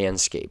at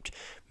Manscaped.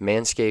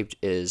 Manscaped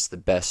is the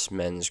best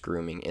men's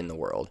grooming in the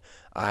world.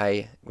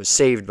 I was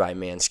saved by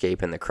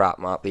Manscaped and the crop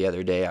mop the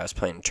other day. I was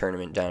playing a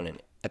tournament down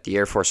at the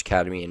Air Force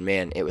Academy, and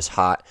man, it was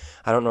hot.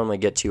 I don't normally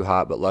get too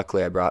hot, but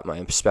luckily I brought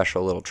my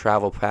special little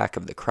travel pack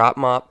of the crop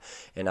mop,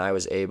 and I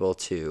was able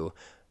to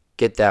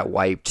get that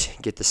wiped,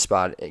 get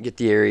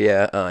the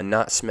area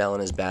not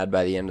smelling as bad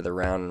by the end of the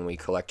round, and we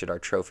collected our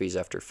trophies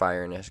after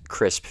firing a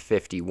crisp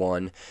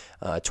 51,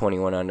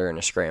 21 under, and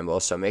a scramble.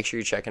 So make sure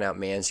you're checking out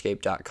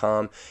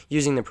manscaped.com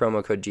using the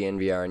promo code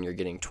DNVR, and you're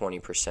getting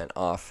 20%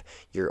 off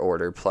your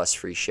order plus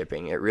free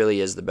shipping. It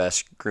really is the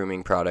best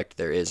grooming product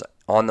there is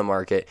on the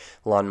market.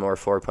 Lawnmower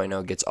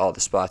 4.0 gets all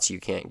the spots you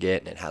can't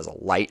get, and it has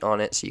a light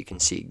on it so you can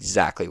see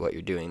exactly what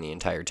you're doing the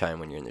entire time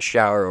when you're in the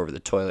shower, over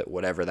the toilet,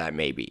 whatever that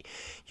may be.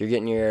 You're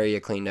getting your area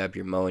cleaned up,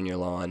 you're mowing your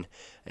lawn,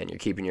 and you're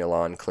keeping your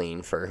lawn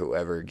clean for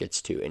whoever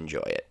gets to enjoy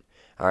it.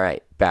 All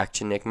right, back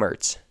to Nick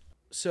Mertz.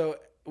 So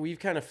we've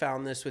kind of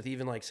found this with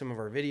even like some of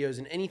our videos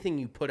and anything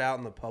you put out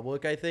in the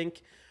public, I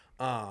think.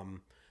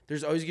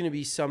 There's always going to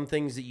be some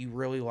things that you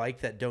really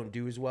like that don't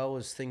do as well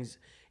as things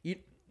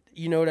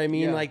you know what I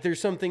mean? Yeah. Like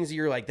there's some things that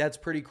you're like, that's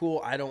pretty cool.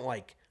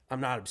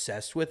 I'm not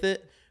obsessed with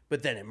it,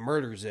 but then it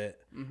murders it.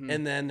 Mm-hmm.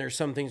 And then there's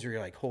some things where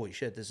you're like, holy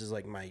shit, this is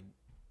like my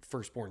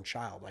firstborn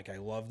child. Like I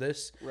love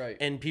this. Right.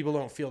 And people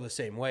don't feel the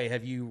same way.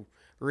 Have you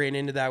ran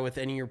into that with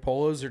any of your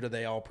polos, or do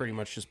they all pretty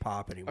much just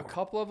pop anymore? A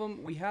couple of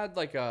them. We had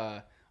like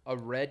a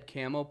red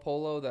camo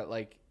polo that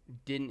like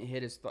didn't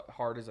hit as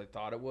hard as I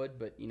thought it would.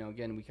 But,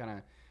 again, we kind of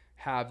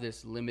have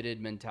this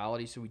limited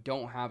mentality, so we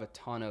don't have a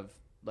ton of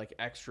like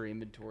extra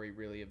inventory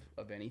really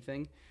of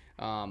anything.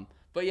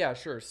 But yeah,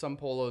 sure. Some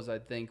polos I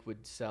think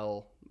would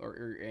sell,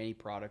 or any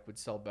product would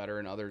sell better,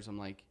 and others I'm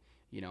like,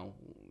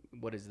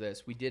 what is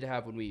this? We did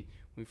have when we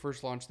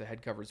first launched the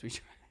head covers, we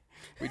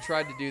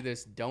tried to do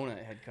this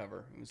donut head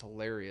cover. It was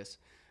hilarious.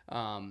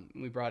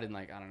 We brought in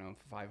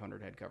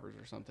 500 head covers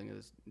or something of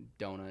this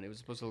donut. It was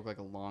supposed to look like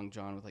a long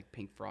john with like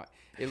pink frost.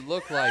 It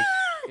looked like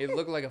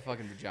a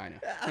fucking vagina.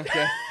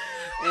 Okay,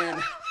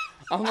 and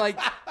I'm like,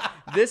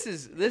 this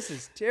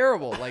is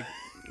terrible. Like,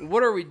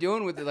 what are we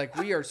doing with it? Like,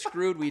 we are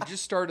screwed. We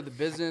just started the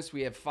business.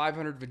 We have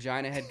 500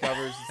 vagina head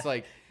covers. It's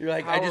like, you're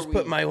like, I just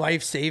put my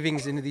life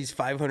savings into these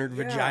 500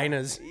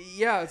 vaginas.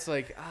 Yeah, it's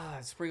like,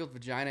 sprinkled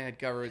vagina head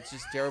cover. It's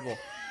just terrible.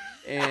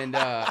 And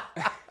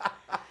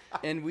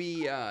and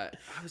I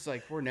was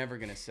like, we're never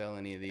gonna sell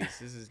any of these.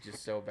 This is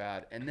just so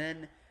bad. And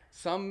then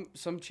some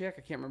chick,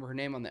 I can't remember her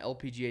name, on the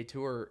LPGA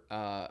tour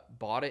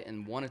bought it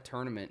and won a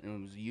tournament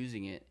and was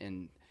using it,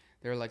 and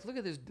they're like, look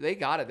at this. They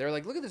got it. They're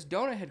like, look at this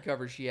donut head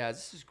cover she has.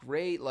 This is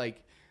great.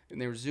 Like,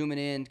 and they were zooming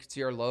in, could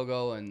see our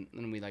logo, and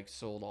then we like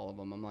sold all of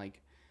them. I'm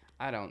like,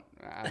 I don't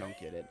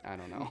get it. I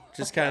don't know.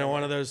 Just kind of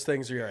one of those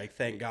things where you're like,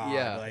 thank God.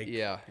 Yeah, like,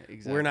 yeah,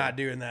 exactly. We're not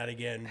doing that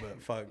again,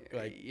 but fuck.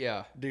 Like,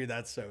 Yeah. dude,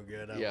 that's so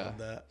good. I love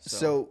that.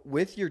 So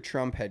with your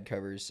Trump head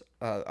covers,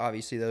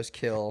 obviously those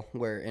kill.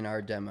 Where in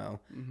our demo,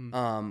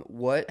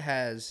 what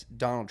has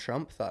Donald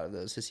Trump thought of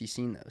those? Has he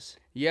seen those?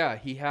 Yeah,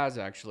 he has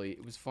actually.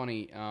 It was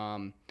funny.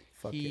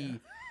 Fuck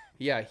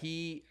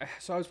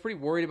So I was pretty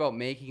worried about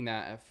making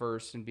that at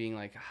first and being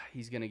like,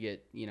 he's gonna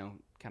get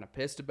kind of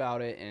pissed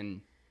about it,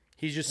 and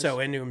He's just so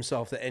into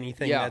himself that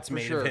anything that's for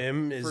made sure. of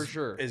him For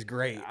sure. is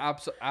great.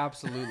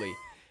 Absolutely.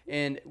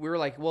 And we were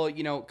like, well,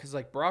 because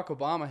like Barack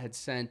Obama had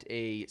sent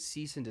a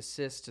cease and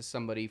desist to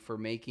somebody for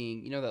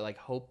making, that like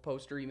Hope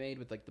poster he made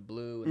with like the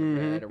blue and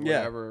the red or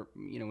whatever,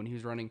 when he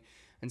was running,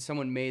 and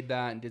someone made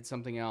that and did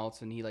something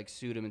else, and he like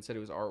sued him and said it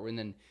was art, and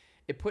then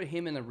it put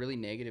him in a really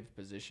negative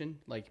position.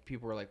 Like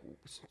people were like,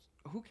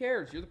 who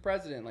cares? You're the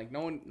president. Like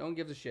no one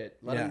gives a shit.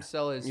 Let him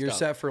sell his You're stuff.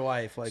 set for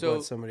life. Like So-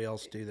 let somebody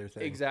else do their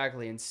thing.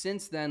 Exactly. And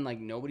since then, like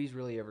nobody's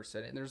really ever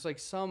said it. And there's like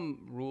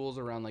some rules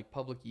around like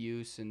public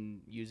use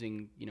and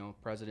using,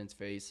 president's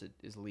face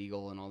is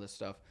legal and all this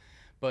stuff.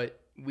 But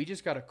we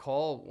just got a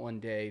call one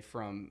day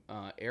from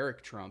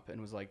Eric Trump and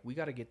was like, we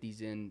got to get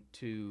these in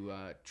to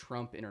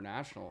Trump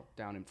International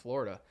down in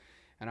Florida.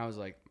 And I was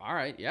like, all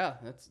right, yeah,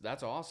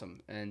 that's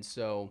awesome. And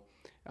so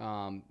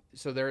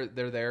they're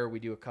there. We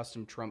do a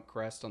custom Trump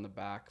crest on the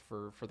back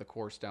for the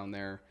course down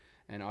there,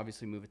 and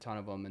obviously move a ton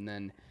of them. And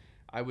then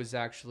I was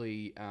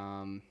actually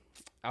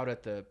out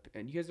at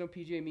and you guys know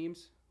PGA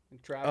Memes?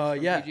 Like Travis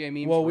from yeah. PGA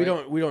Memes, well,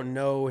 right? we don't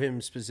know him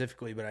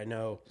specifically, but I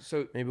know.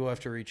 So maybe we'll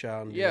have to reach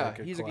out. And do yeah, like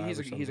a he's a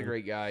collab or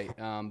great guy.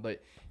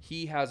 But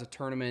he has a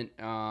tournament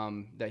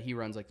that he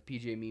runs, like the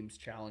PGA Memes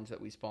Challenge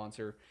that we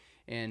sponsor.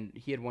 And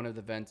he had one of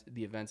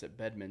the events at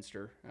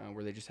Bedminster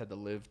where they just had the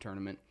live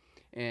tournament.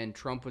 And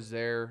Trump was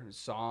there,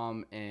 saw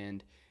him,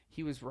 and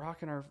he was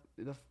rocking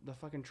the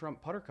fucking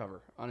Trump putter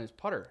cover on his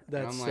putter.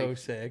 That's and I'm so like,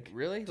 sick.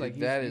 Really? Dude, like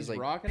that he's is like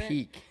rocking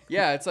peak. it?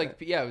 Yeah, it's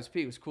like it was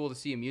peak. It was cool to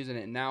see him using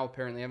it. And now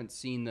apparently I haven't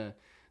seen the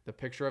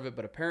picture of it,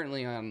 but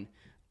apparently on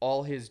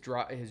all his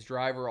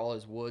driver, all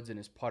his woods, and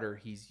his putter,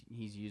 he's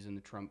using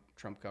the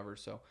Trump cover.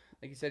 So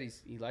like you said,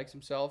 he likes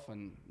himself,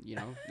 and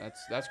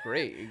that's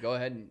great. You go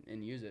ahead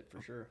and use it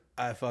for sure.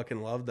 I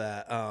fucking love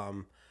that.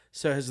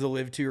 So has the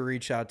Live Tour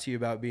reached out to you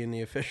about being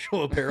the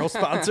official apparel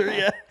sponsor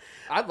yet?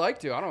 I'd like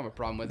to. I don't have a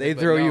problem with They it.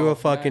 throw you a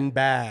fucking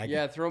bag.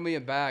 Yeah, throw me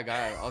a bag.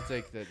 I'll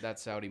take that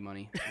Saudi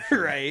money. for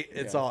sure. Right.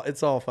 It's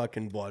all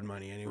fucking blood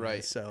money anyway.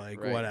 Right. So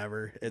like Right.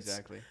 whatever.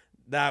 Exactly.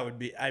 That would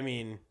be. I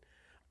mean,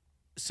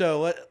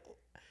 so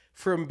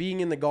from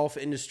being in the golf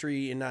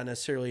industry and not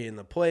necessarily in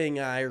the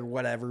playing eye or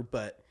whatever,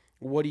 but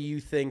what do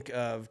you think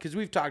of? Because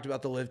we've talked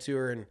about the Live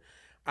Tour, and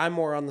I'm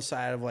more on the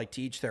side of like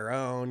to each their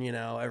own.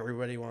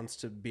 Everybody wants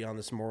to be on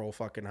this moral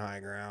fucking high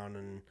ground,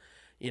 and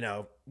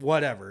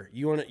whatever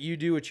you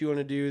do what you want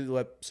to do.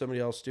 Let somebody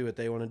else do what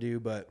they want to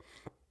do. But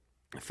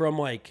from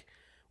like,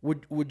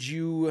 would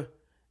you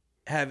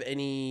have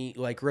any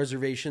like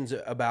reservations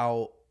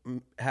about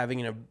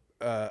having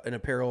an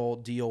apparel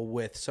deal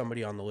with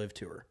somebody on the Live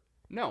Tour?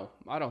 No,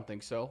 I don't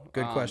think so.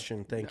 Good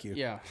question. Thank you.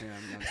 Yeah, I'm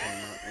not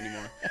saying that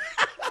anymore.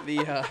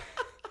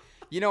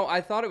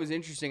 I thought it was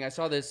interesting. I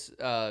saw this.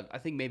 I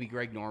think maybe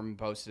Greg Norman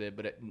posted it,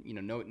 but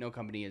no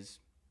company has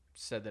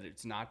said that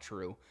it's not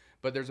true.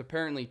 But there's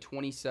apparently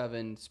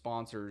 27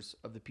 sponsors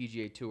of the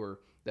PGA Tour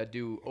that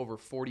do over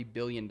 $40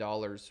 billion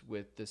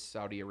with the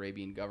Saudi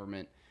Arabian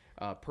government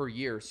per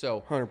year.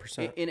 So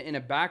 100%. In a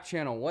back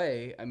channel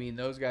way, I mean,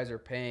 those guys are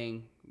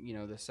paying,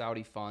 the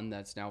Saudi fund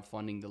that's now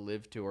funding the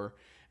Live Tour.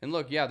 And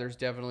look, yeah, there's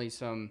definitely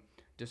some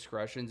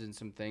discretions and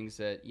some things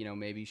that,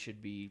 maybe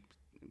should be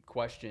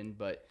questioned.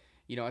 But,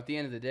 at the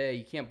end of the day,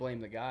 you can't blame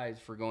the guys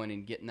for going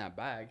and getting that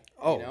bag.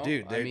 Oh,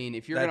 dude. I mean,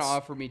 if you're going to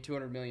offer me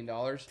 $200 million,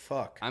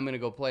 fuck, I'm going to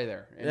go play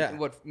there. And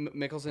what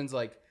Mickelson's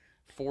like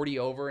 40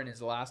 over in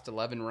his last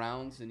 11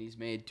 rounds, and he's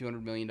made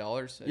 $200 million.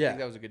 I think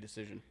that was a good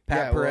decision.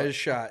 Pat Perez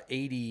shot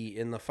 80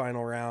 in the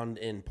final round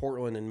in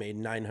Portland and made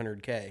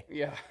 $900K.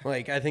 Yeah.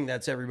 Like, I think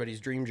that's everybody's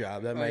dream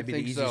job. That might be the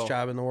think easiest so.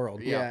 job in the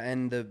world. Yeah,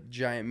 and the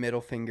giant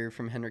middle finger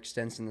from Henrik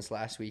Stenson this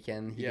last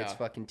weekend. He gets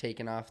fucking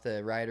taken off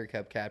the Ryder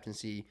Cup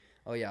captaincy.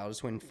 Oh yeah, I'll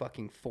just win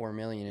fucking $4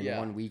 million in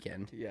one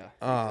weekend. Yeah.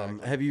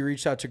 Have you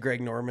reached out to Greg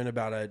Norman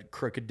about a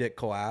crooked dick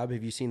collab?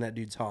 Have you seen that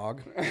dude's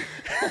hog?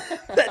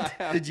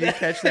 Did you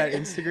catch that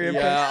Instagram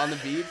post? Yeah, on the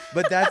beach.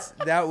 But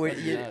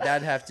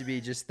that'd have to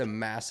be just the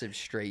massive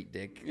straight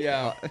dick.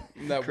 Yeah,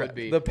 that would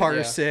be. The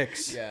par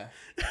 6. Yeah.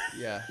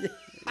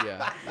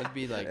 That'd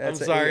be like. I'm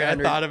sorry, I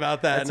thought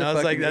about that, and I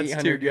was like,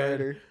 that's too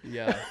good.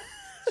 Yeah.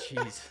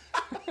 Jeez.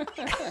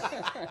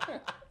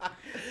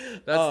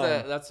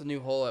 That's the new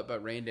hole up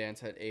at Rain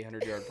Dance at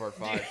 800-yard par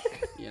 5.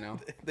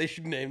 They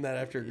should name that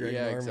after Greg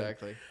Yeah, Norman.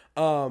 exactly.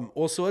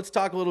 Well, so let's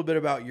talk a little bit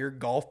about your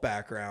golf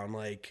background.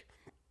 Like,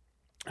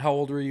 how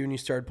old were you when you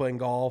started playing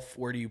golf?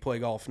 Where do you play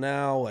golf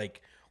now?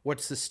 Like,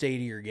 what's the state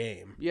of your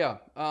game? Yeah.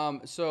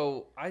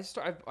 So I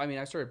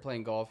started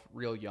playing golf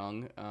real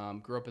young.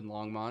 Grew up in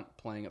Longmont,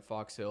 playing at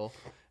Fox Hill.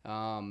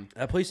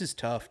 That place is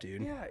tough,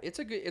 dude. Yeah,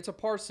 it's a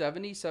par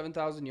 70,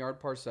 7,000 yard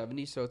par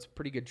 70, so it's a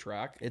pretty good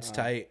track. It's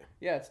tight.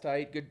 Yeah, it's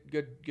tight.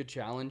 Good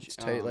challenge. It's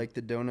tight like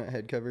the donut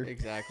head cover.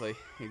 Exactly.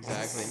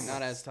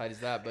 Not as tight as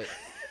that, but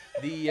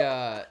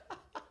the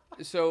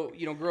so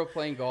grew up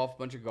playing golf,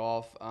 bunch of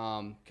golf.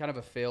 Kind of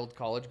a failed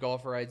college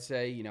golfer, I'd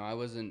say. I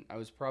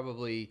was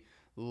probably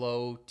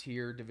low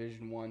tier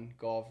Division I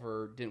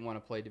golfer. Didn't want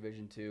to play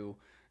Division II.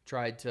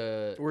 Tried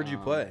to. Where'd you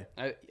play?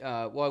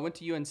 I went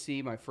to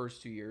UNC my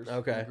first 2 years.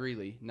 Okay. In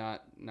Greeley,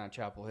 not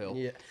Chapel Hill.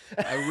 Yeah.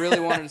 I really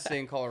wanted to stay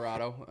in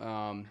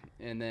Colorado.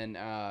 And then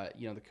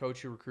the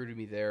coach who recruited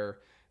me there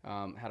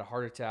had a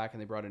heart attack,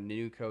 and they brought in a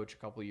new coach a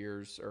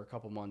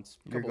couple months.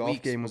 Your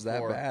golf game was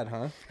before. that bad,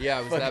 huh? Yeah,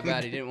 it was that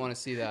bad. He didn't want to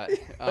see that.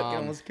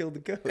 Almost killed the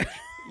coach.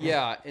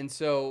 Yeah, and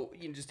so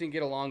just didn't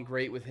get along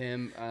great with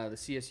him. The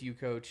CSU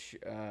coach,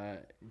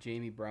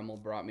 Jamie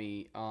Bremmel, brought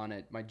me on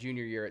at my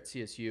junior year at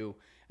CSU,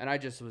 and I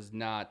just was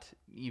not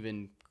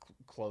even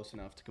close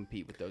enough to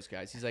compete with those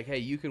guys. He's like, "Hey,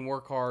 you can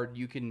work hard.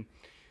 You can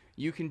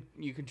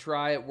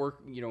try it.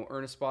 Work.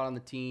 Earn a spot on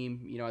the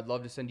team. I'd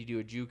love to send you to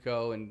a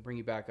JUCO and bring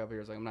you back up here."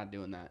 I was like, "I'm not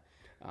doing that."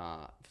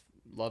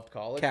 Loved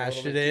college.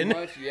 Cashed it too in.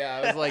 much.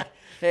 Yeah, I was like,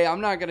 "Hey, I'm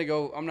not gonna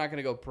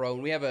go pro."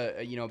 And we have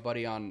a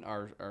buddy on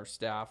our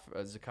staff,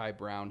 Zakai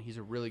Brown. He's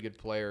a really good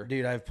player.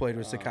 Dude, I've played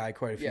with Sakai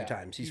quite a few yeah,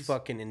 times. He's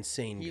fucking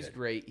insane. He's good.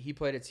 great. He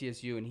played at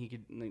CSU, and he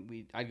could.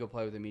 I'd go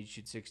play with him. He'd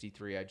shoot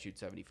 63. I'd shoot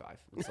 75.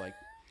 It's like,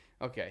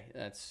 okay,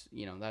 that's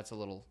a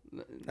little.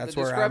 That's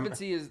the where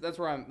discrepancy is. That's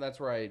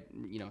where I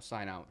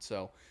sign out.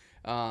 So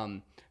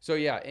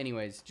yeah.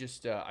 Anyways,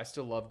 just I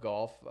still love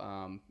golf,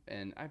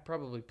 and I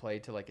probably play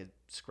to like a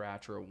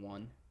scratch or a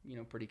 1.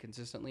 Pretty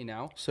consistently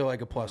now. So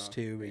like a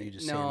 +2, but you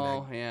just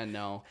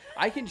no.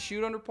 I can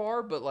shoot under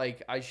par, but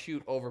like I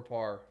shoot over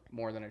par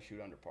more than I shoot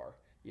under par.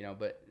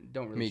 But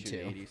don't really shoot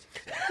too.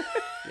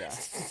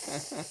 80s.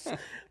 So, yeah.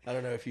 I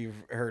don't know if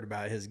you've heard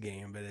about his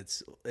game, but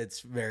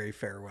it's very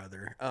fair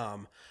weather.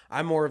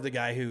 I'm more of the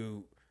guy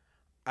who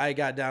I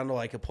got down to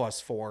like a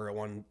 +4 at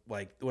one,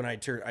 like when I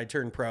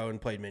turned pro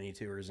and played mini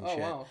tours and shit.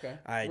 Oh wow,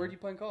 okay. Where'd you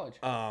play in college?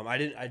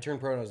 I turned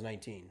pro when I was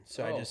 19,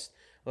 so Oh. I just.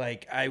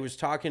 Like, I was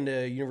talking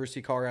to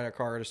University of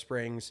Colorado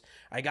Springs.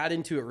 I got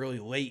into it really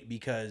late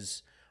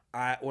because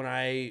when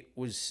I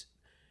was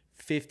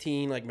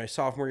 15, like my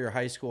sophomore year of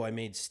high school, I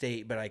made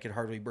state, but I could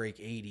hardly break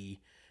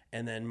 80.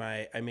 And then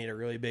I made a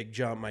really big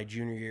jump my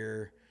junior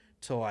year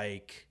to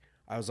like,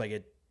 I was like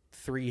a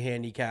 3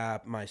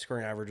 handicap. My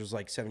scoring average was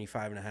like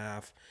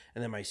 75.5.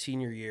 And then my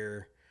senior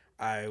year,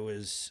 I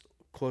was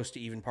close to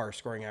even par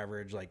scoring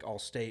average, like all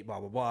state, blah,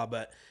 blah, blah.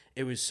 But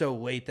it was so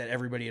late that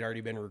everybody had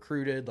already been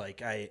recruited.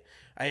 Like I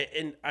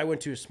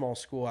went to a small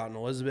school out in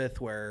Elizabeth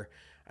where,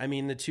 I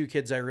mean, the 2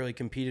 kids I really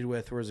competed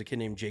with was a kid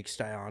named Jake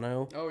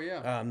Stiano. Oh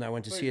yeah. That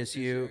went to Played at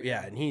CSU. CSU,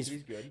 Yeah. And he's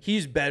good.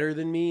 He's better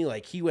than me.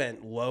 Like he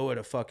went low at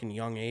a fucking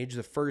young age.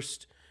 The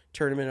first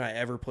tournament I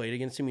ever played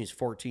against him, he's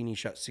 14. He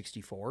shot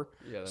 64.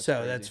 Yeah. That's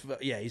so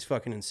crazy. he's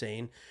fucking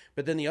insane.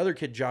 But then the other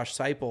kid, Josh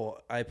Seipel,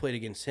 I played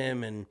against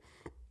him, and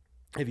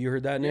have you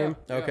heard that name?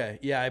 Yeah. Okay.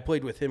 Yeah, I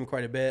played with him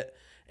quite a bit,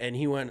 and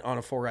he went on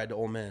a full ride to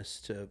Ole Miss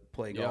to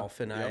play Yeah.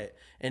 golf, and Yep.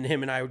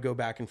 him and I would go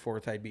back and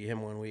forth. I'd beat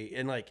him one week,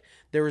 and like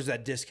there was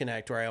that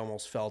disconnect where I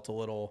almost felt a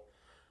little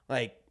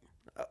like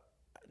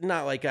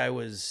not like I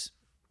was,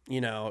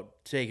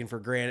 taken for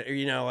granted,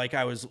 or like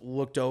I was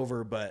looked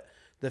over, but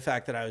the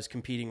fact that I was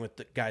competing with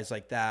the guys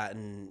like that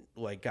and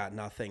like got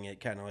nothing, it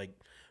kind of like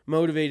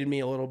motivated me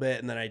a little bit.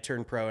 And then I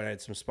turned pro and I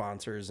had some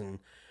sponsors, and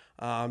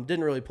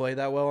didn't really play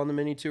that well on the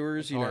mini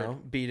tours,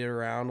 beat it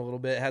around a little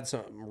bit, had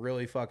some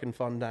really fucking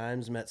fun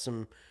times, met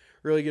some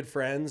really good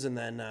friends, and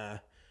then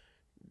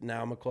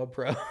now I'm a club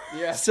pro.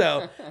 Yeah.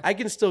 So I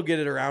can still get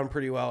it around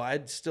pretty well.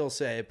 I'd still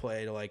say I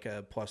played like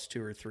a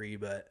 +2 or 3,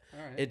 but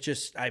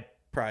I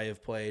probably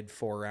have played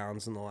 4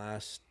 rounds in the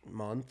last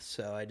month.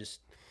 So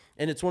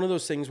and it's one of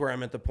those things where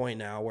I'm at the point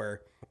now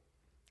where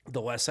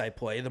the less I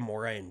play, the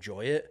more I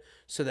enjoy it.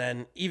 So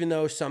then even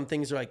though some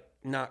things are like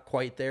not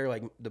quite there,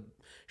 like the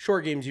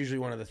short game's usually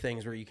one of the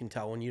things where you can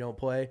tell when you don't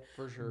play.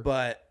 For sure.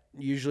 But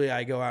usually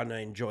I go out and I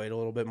enjoy it a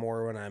little bit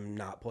more when I'm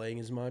not playing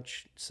as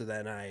much. So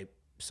then I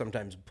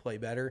sometimes play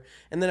better.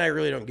 And then I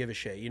really don't give a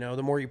shit.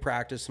 The more you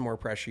practice, the more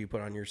pressure you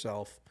put on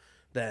yourself,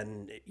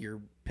 then you're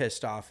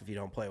pissed off if you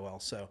don't play well.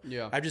 So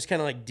Yeah. I've just kind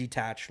of like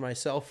detached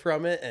myself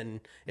from it,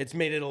 and it's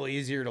made it a little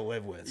easier to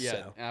live with. Yeah,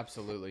 So.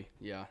 absolutely.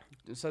 Yeah.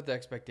 Set the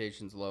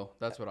expectations low.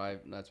 That's what I do,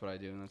 and that's why I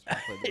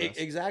play the best.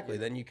 Exactly.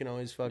 Then you can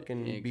always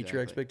fucking beat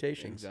your Exactly.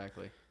 expectations.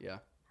 Exactly. Yeah.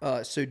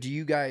 So do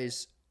you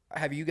guys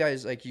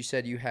like you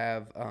said you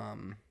have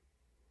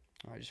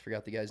I just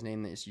forgot the guy's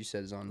name that you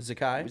said is on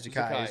Zakai?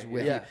 Zakai is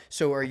with yeah. you.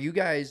 So are you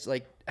guys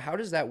like, how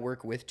does that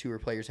work with tour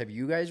players? Have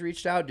you guys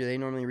reached out? Do they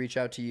normally reach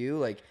out to you?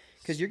 Like,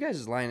 because your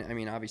guys' line, I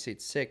mean, obviously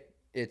it's sick.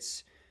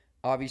 It's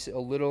obviously a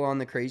little on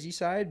the crazy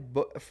side,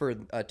 but for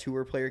a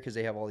tour player, because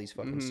they have all these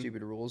fucking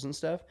stupid rules and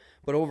stuff.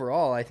 But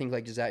overall, I think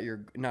like, is that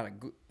your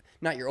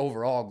not your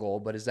overall goal,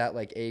 but is that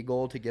like a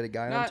goal to get a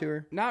guy on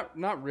tour?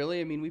 Not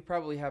really. I mean, we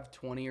probably have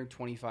 20 or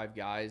 25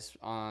 guys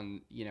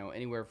on,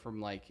 anywhere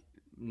from like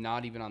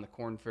not even on the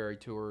Corn Ferry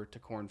Tour to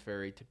Corn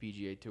Ferry to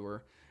PGA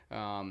Tour.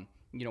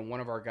 One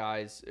of our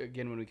guys,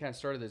 again, when we kind of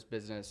started this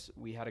business,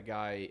 we had a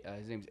guy,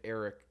 his name's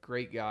Eric,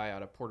 great guy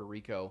out of Puerto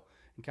Rico,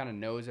 and kind of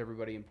knows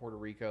everybody in Puerto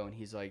Rico, and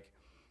he's like,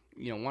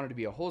 wanted to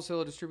be a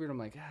wholesale distributor. I'm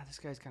like, this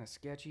guy's kind of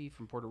sketchy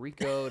from Puerto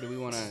Rico. Do we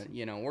want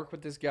to, work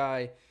with this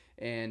guy?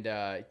 And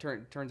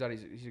turns out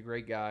he's a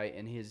great guy,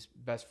 and his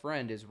best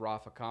friend is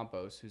Rafa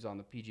Campos, who's on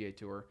the PGA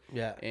Tour.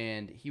 Yeah.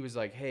 And he was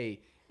like,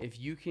 hey, if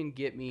you can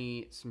get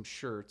me some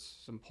shirts,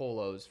 some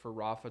polos for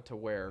Rafa to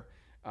wear,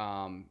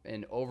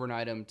 and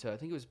overnight them to, I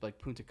think it was like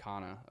Punta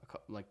Cana,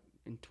 like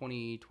in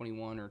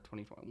 2021 or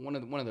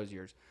 2020, one of those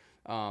years.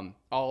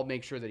 I'll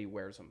make sure that he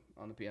wears them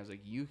on the P. I was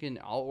like,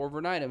 I'll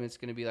overnight him. It's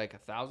going to be like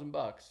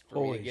 $1,000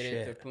 for me to get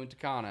it to Punta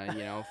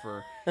Cana,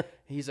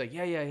 he's like,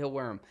 yeah, he'll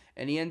wear them.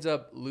 And he ends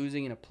up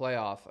losing in a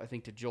playoff, I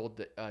think, to Joel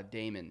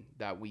Damon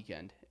that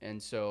weekend.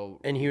 And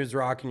he was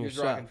rocking your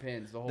stuff. Rocking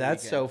pins the whole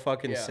That's weekend. So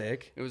fucking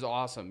sick. It was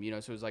awesome, so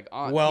it was like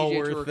on well PGA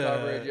worth Tour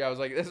coverage. Yeah, I was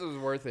like, this was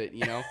worth it,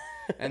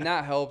 And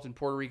that helped. And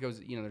Puerto Rico's,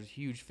 there's a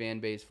huge fan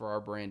base for our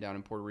brand down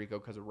in Puerto Rico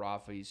because of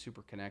Rafa. He's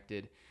super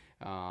connected.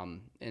 I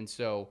mean,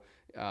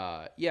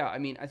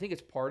 I think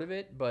it's part of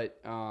it, but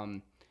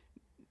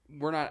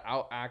we're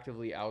not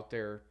actively out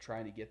there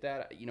trying to get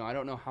that. I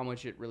don't know how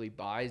much it really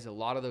buys. A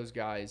lot of those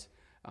guys,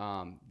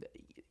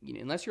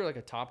 unless you're like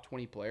a top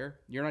 20 player,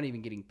 you're not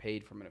even getting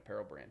paid from an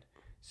apparel brand.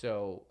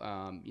 So,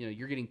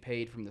 you're getting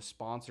paid from the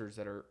sponsors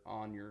that are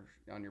on your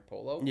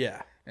polo.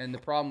 Yeah. And the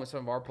problem with some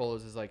of our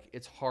polos is like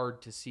it's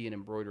hard to see an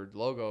embroidered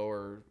logo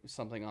or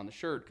something on the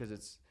shirt because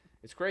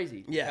it's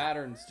crazy. Yeah. The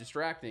pattern's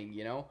distracting,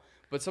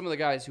 But some of the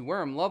guys who wear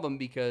them love them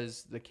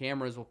because the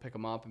cameras will pick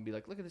them up and be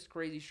like, look at this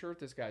crazy shirt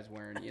this guy's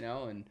wearing,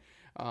 And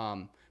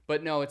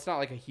but no, it's not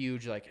like a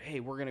huge like, hey,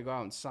 we're gonna go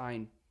out and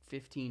sign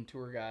 15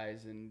 tour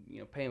guys and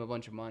pay them a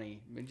bunch of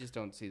money. We just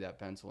don't see that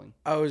penciling.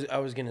 I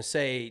was gonna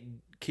say,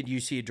 could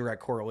you see a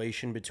direct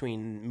correlation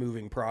between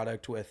moving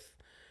product with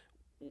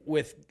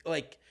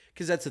like,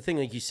 because that's the thing,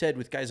 like you said,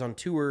 with guys on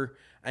tour.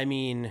 I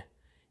mean,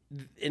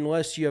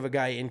 unless you have a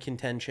guy in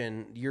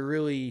contention,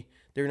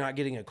 they're not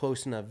getting a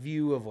close enough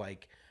view of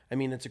like. I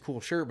mean, it's a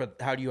cool shirt, but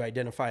how do you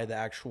identify the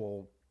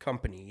actual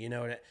company?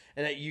 And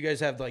you guys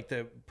have like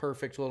the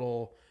perfect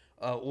little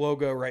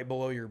logo right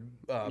below your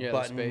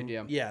button. Spade,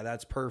 yeah. Yeah,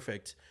 that's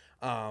perfect.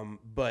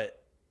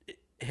 But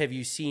have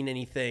you seen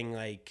anything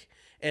like?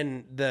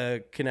 And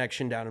the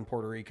connection down in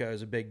Puerto Rico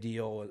is a big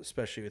deal,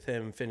 especially with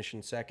him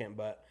finishing second.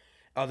 But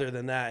other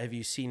than that, have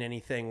you seen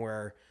anything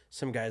where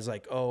some guy's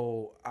like,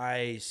 oh,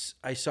 I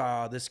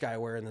saw this guy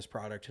wearing this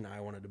product and I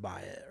wanted to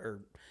buy it?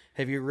 Or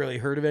have you really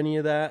heard of any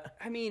of that?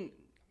 I mean,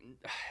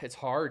 it's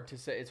hard to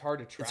say. It's hard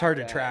to track. It's hard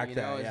to track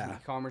that. As yeah. an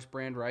e-commerce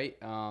brand, right?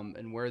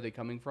 And where are they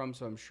coming from?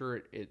 So I'm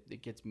sure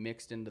it gets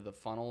mixed into the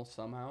funnel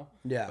somehow.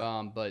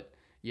 Yeah. But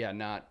yeah,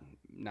 not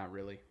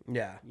really.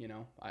 Yeah.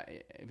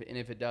 And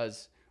if it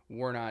does,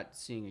 we're not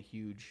seeing a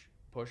huge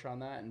push on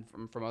that.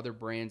 And from other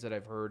brands that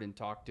I've heard and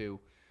talked to,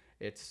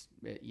 it's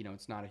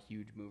not a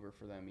huge mover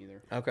for them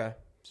either. Okay.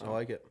 So. I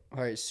like it.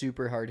 All right.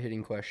 Super hard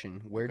hitting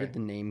question. Where did the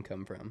name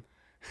come from?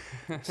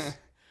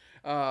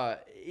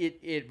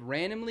 It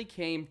randomly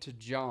came to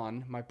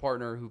John, my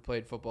partner who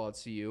played football at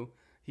CU.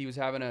 He was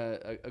having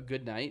a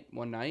good night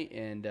one night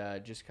and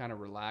just kind of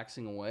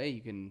relaxing away.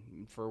 You can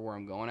infer where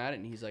I'm going at it.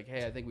 And he's like,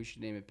 hey, I think we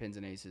should name it Pins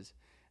and Aces.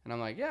 And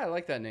I'm like, yeah, I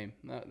like that name.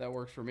 That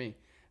works for me.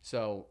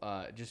 So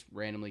just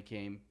randomly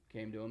came to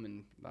him,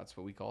 and that's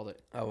what we called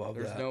it. I love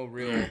that. There's no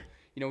real...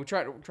 we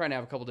trying to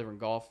have a couple different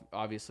golf,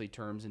 obviously,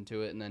 terms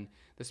into it. And then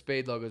the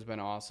Spade logo has been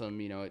awesome.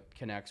 It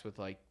connects with,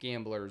 like,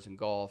 gamblers and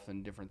golf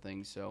and different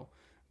things. So...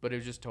 But it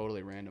was just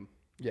totally random.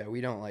 Yeah, we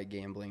don't like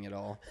gambling at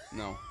all.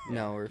 No.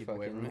 No,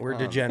 we're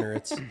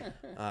degenerates,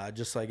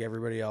 just like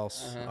everybody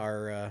else,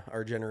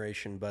 our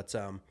generation. But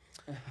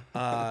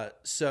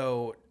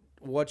so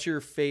what's your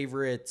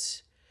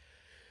favorite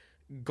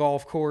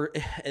golf course?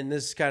 And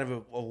this is kind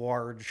of a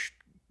large,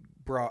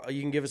 broad.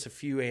 You can give us a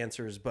few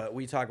answers, but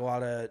we talk a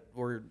lot of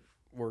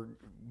we're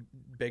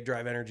Big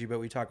Drive Energy, but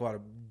we talk a lot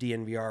of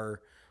DNVR.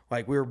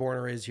 Like, we were born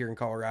and raised here in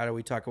Colorado.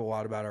 We talk a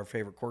lot about our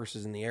favorite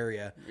courses in the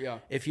area. Yeah.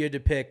 If you had to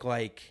pick,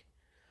 like,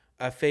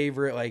 a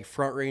favorite, like,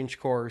 Front Range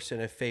course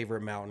and a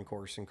favorite mountain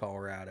course in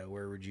Colorado,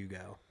 where would you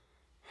go?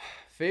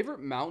 Favorite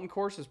mountain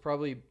course is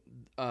probably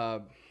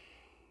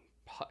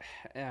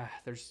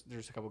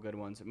there's a couple good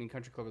ones. I mean,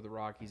 Country Club of the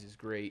Rockies is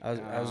great.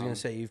 I was going to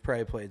say, you've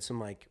probably played some,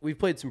 like, we've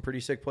played some pretty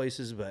sick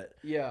places, but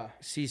yeah,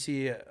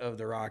 CC of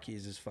the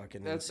Rockies is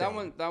fucking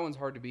insane. That one's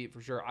hard to beat for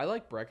sure. I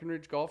like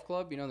Breckenridge Golf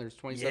Club. There's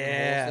 27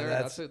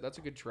 holes there. That's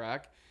a good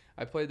track.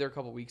 I played there a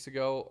couple weeks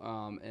ago,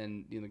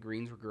 and the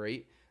greens were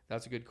great.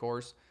 That's a good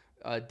course.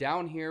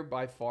 Down here,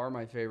 by far,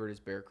 my favorite is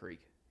Bear Creek.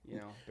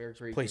 Bear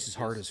Creek Place is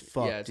hard as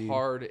fuck, Yeah, it's dude.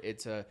 hard.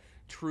 It's a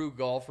true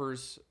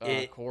golfer's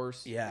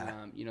course.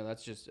 Yeah.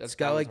 That's it's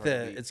got like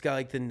the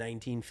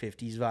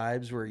 1950s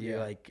vibes where you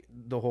like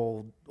the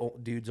whole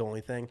dude's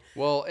only thing.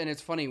 Well, and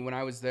it's funny, when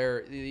I was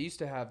there, they used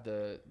to have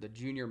the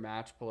junior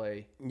match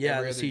play. Yeah,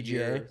 every the other CGA.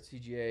 year,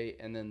 CGA,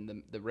 and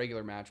then the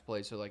regular match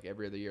play. So like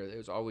every other year, it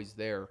was always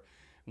there.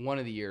 One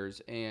of the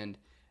years, and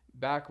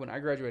back when I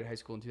graduated high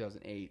school in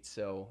 2008,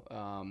 so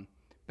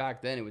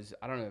back then it was,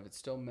 I don't know if it's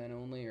still men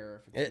only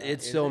or if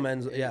It's still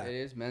men's. Yeah, it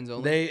is men's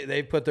only.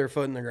 They put their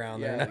foot in the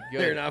ground. Yeah,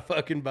 They're not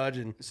fucking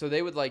budging. So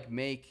they would like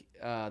make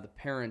the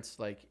parents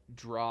like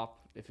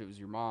drop. If it was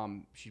your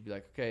mom, she'd be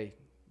like, "Okay,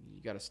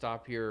 you got to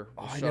stop here."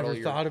 We'll I shuttle never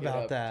your thought kid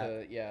about up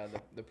that.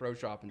 to, the pro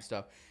shop and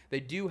stuff. They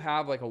do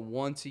have like a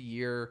once a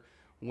year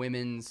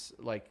women's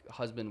like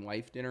husband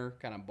wife dinner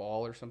kind of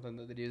ball or something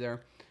that they do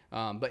there.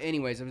 But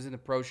anyways, I was in the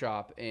pro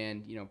shop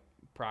and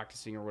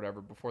practicing or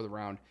whatever before the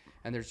round,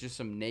 and there's just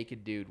some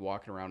naked dude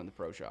walking around in the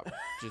pro shop,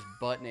 just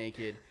butt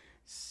naked,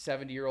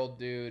 70-year-old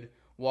dude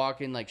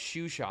walking like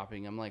shoe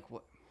shopping. I'm like,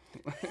 what?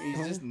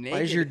 He's just naked.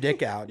 Why is your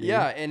dick out, dude?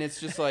 Yeah, and it's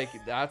just like,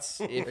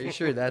 that's. If, Are you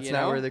sure that's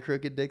not where the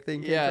crooked dick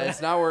thing came from?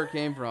 it's not where it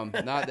came from.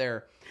 Not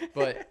there.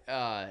 But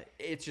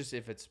it's just,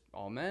 if it's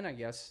all men, I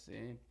guess,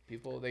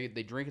 people, they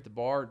drink at the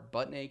bar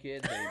butt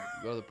naked. They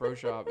go to the pro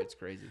shop. It's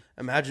crazy.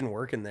 Imagine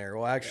working there.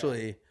 Well,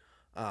 actually,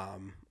 I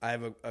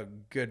have a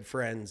good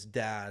friend's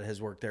dad has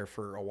worked there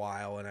for a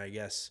while, and I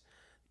guess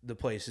the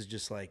place is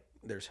just like,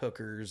 there's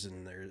hookers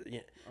and there's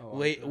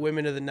late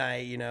women of the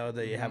night,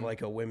 they have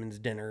like a women's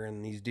dinner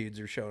and these dudes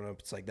are showing up.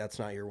 It's like, that's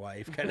not your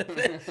wife kind of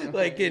thing.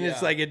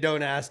 It's like a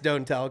don't ask,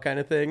 don't tell kind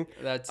of thing.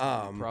 That's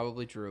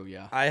probably true.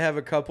 Yeah. I have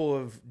a couple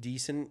of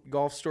decent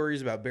golf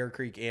stories about Bear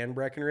Creek and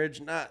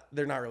Breckenridge.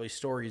 They're not really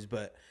stories,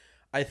 but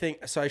I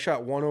think, so I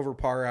shot 1 over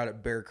par out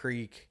at Bear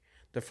Creek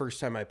the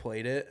first time I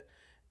played it.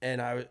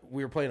 And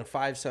we were playing a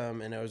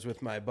 5-some and I was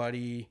with my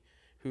buddy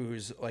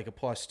who's like a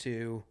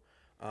 +2.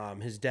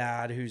 His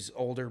dad, who's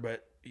older,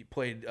 but he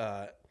played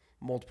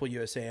multiple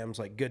USAMs,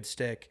 like good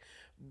stick.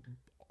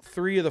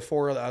 3 of the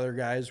 4 of the other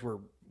guys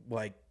were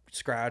like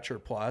scratch or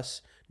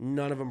plus.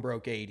 None of them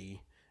broke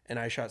 80. And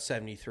I shot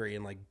 73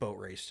 and like boat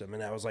raced them.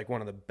 And that was like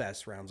one of the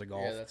best rounds of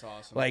golf. Yeah, that's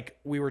awesome. Like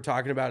we were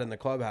talking about in the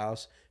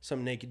clubhouse,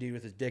 some naked dude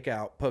with his dick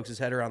out pokes his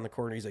head around the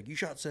corner. He's like, "You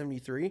shot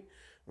 73?" I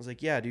was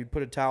like, "Yeah, dude,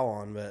 put a towel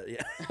on." But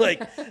yeah,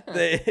 like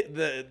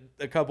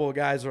a couple of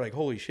guys were like,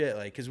 "Holy shit!"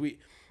 Like, because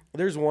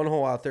there's one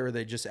hole out there where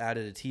they just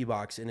added a tee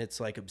box, and it's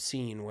like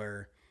obscene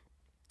where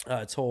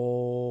it's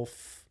hole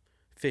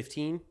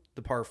 15,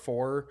 the par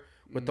 4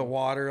 with the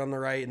water on the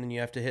right, and then you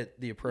have to hit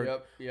the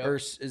approach. Yep. Or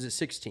is it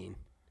 16?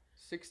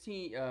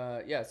 16,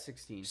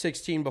 16.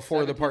 16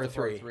 before the par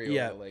 3.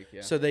 Yeah. The lake,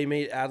 yeah. So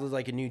they added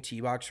like a new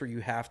tee box where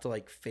you have to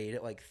like fade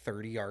it like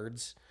 30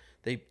 yards.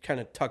 They kind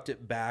of tucked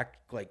it back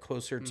like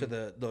closer to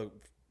the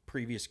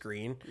previous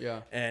green.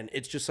 Yeah. And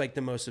it's just like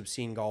the most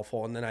obscene golf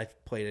hole. And then I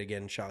played it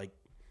again, shot like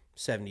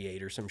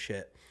 78 or some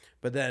shit.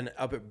 But then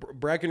up at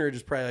Breckenridge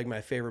is probably like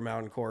my favorite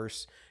mountain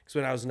course. Because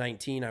when I was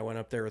 19, I went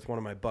up there with one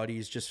of my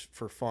buddies just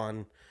for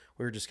fun.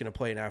 We were just going to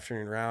play an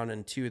afternoon round.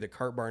 And 2 of the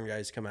cart barn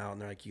guys come out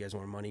and they're like, "You guys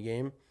want a money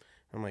game?"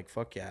 I'm like,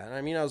 "Fuck yeah." And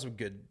I mean, I was a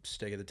good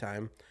stick at the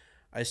time.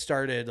 I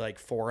started like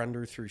 4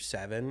 under through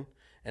 7.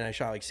 And I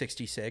shot like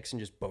 66 and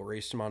just boat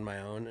raced them on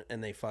my own.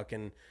 And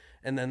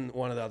and then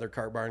one of the other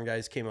cart barn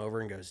guys came over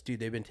and goes, "Dude,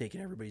 they've been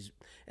taking everybody's,"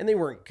 and they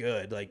weren't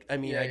good. Like, I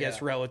mean, I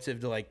guess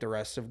relative to like the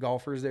rest of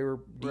golfers, they were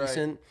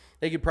decent. Right.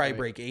 They could probably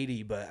break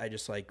 80, but I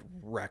just like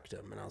wrecked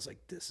them. And I was like,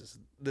 this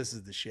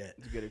is the shit.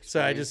 It's a good experience.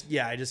 So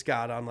I just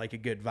got on like a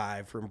good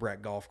vibe from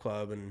Brett Golf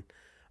Club. And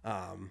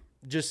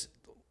just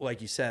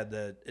like you said,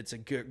 it's a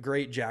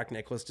great Jack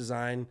Nicklaus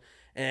design.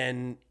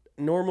 And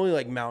normally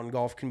like mountain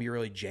golf can be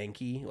really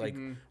janky. Like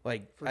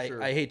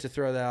sure. I hate to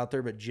throw that out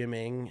there, but Jim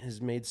Ing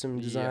has made some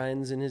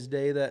designs in his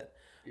day that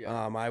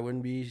I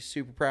wouldn't be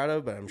super proud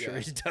of, but I'm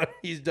sure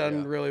he's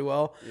done really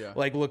well. Yeah.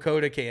 Like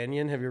Lakota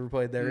Canyon. Have you ever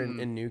played there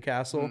in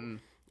Newcastle?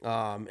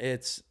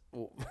 It's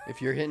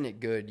If you're hitting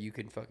it good, you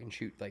can fucking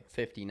shoot like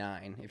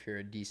 59 if you're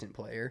a decent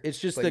player. It's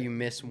just but you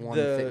miss one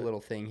little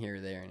thing here or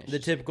there, and it's the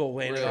just typical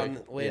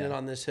landing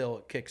on this hill.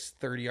 It kicks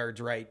 30 yards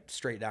right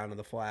straight down to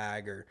the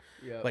flag, or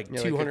like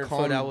 200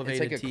 foot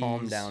elevated. It's like a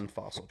calm down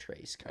fossil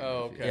trace kind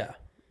of. Okay. Yeah.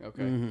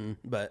 Okay.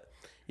 But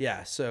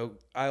yeah, so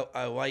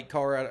I like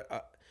Colorado.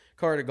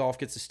 Colorado golf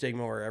gets a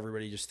stigma where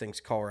everybody just thinks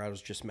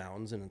Colorado's just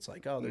mountains, and it's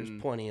like, oh, there's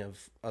plenty of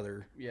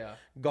other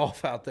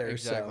golf out there.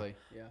 Exactly.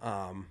 So,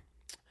 yeah.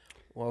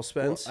 Well,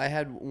 Spence, I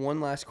had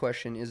one last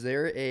question. Is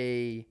there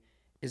a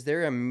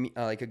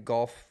like a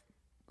golf,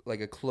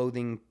 like a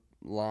clothing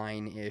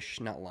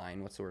line-ish, not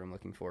line, what's the word I'm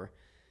looking for?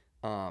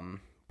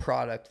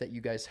 Product that you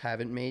guys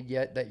haven't made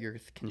yet that you're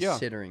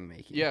considering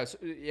making?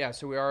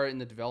 So we are in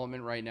the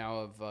development right now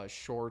of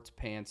shorts,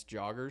 pants,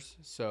 joggers.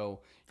 So,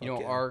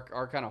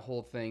 our kind of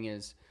whole thing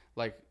is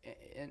like,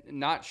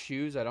 not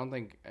shoes. I don't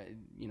think,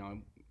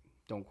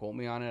 don't quote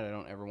me on it. I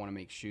don't ever want to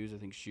make shoes. I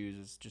think shoes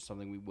is just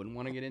something we wouldn't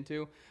want to get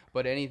into.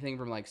 But anything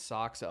from like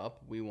socks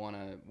up, we want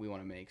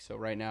to make. So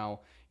right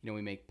now,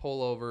 we make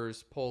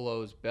pullovers,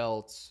 polos,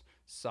 belts,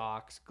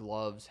 socks,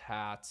 gloves,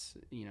 hats,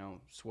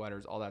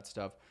 sweaters, all that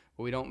stuff.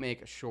 But we don't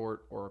make a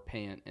short or a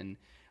pant. And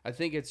I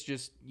think it's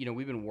just,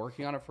 we've been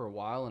working on it for a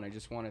while, and I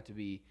just want it to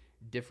be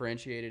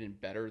differentiated and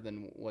better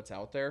than what's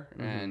out there.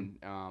 And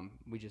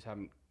we just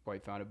haven't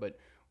quite found it. But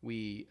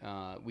we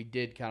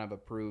did kind of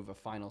approve a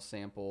final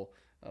sample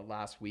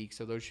last week,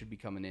 so those should be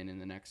coming in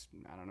the next,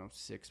 I don't know,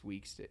 6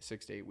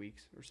 to 8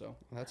 weeks or so.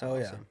 That's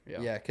awesome.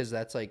 Yeah, because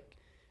that's like,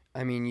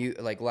 you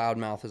like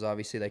Loudmouth is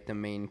obviously like the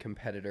main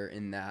competitor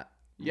in that.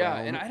 Yeah,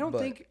 realm, and I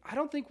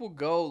don't think we'll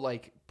go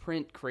like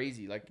print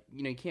crazy. Like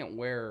you can't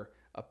wear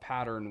a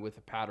pattern with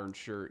a pattern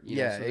shirt. So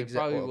exactly.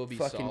 Probably will be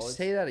fucking solid.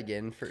 say that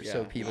again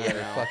so people that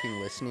are fucking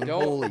listening.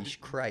 Don't- Holy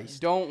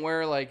Christ! Don't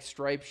wear like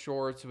striped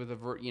shorts with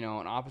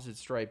an opposite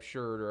striped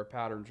shirt or a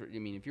pattern shirt.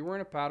 If you're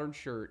wearing a patterned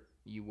shirt,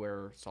 you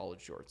wear solid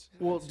shorts.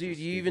 Well, dude,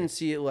 you even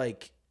see it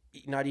like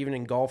not even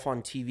in golf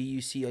on TV.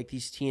 You see like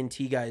these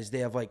TNT guys. They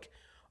have like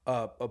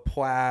a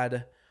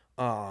plaid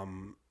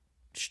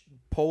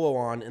polo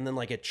on, and then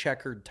like a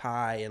checkered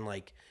tie, and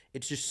like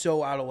it's just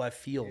so out of left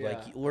field. Yeah.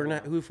 Like learn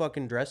who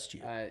fucking dressed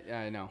you.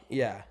 I know.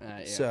 Yeah.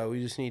 So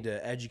we just need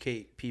to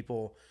educate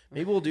people.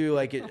 Maybe we'll do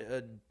like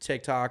a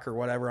TikTok or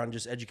whatever on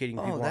just educating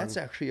people. Oh, that's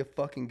actually a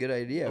fucking good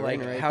idea. on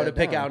like how to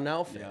pick out an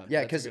outfit.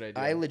 Yeah, because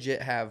I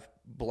legit have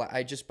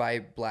I just buy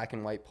black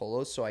and white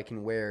polos so I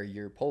can wear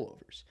your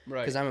pullovers.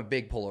 Right. Because I'm a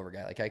big pullover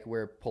guy. Like I could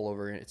wear a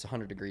pullover and it's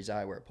 100 degrees.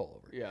 I wear a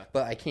pullover. Yeah.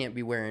 But I can't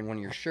be wearing one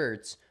of your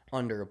shirts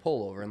under a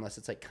pullover unless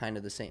it's like kind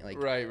of the same.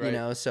 Like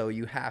right. So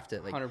you have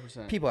to like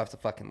 100%. People have to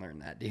fucking learn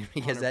that, dude,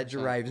 because that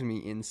drives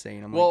me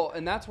insane.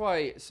 And that's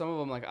why some of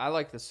them like I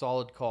like the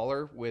solid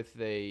collar with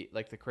the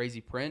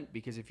crazy print,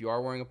 because if you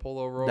are wearing a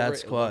pullover over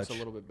it looks a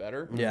little bit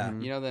better. Yeah.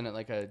 Than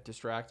like a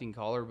distracting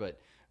collar, but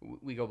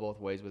we go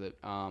both ways with it.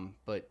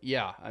 But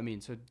yeah,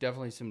 so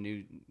definitely some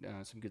new,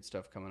 some good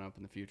stuff coming up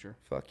in the future.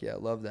 Fuck yeah,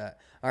 love that.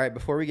 All right,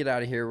 before we get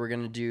out of here, we're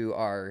gonna do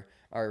our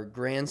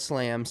Grand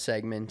Slam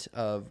segment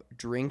of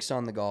drinks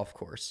on the golf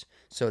course.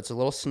 So it's a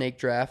little snake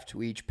draft.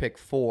 We each pick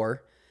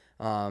 4,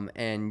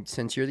 and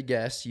since you're the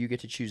guest, you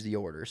get to choose the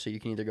order. So you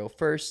can either go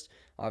first,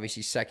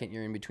 obviously second,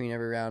 you're in between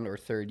every round, or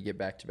third, you get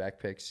back-to-back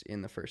picks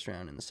in the first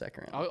round and the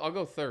second round. I'll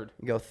go third.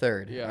 Go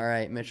third. Yeah. All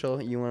right,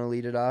 Mitchell, you want to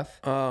lead it off?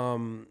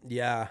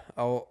 Yeah,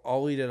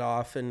 I'll lead it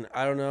off, and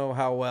I don't know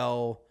how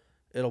well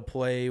it'll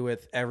play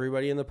with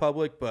everybody in the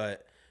public,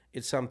 but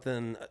it's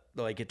something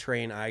like a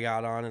train I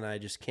got on and I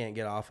just can't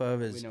get off of.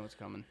 We know it's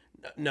coming.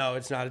 No,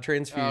 it's not a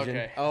transfusion.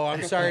 Okay. Oh,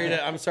 I'm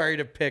sorry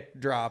to pick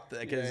drop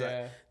because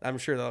I'm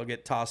sure that'll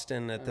get tossed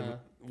in at the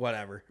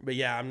whatever. But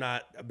yeah, I'm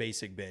not a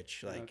basic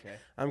bitch. Like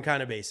I'm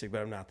kind of basic,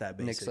 but I'm not that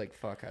basic. Nick's like,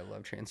 fuck, I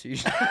love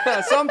transfusion.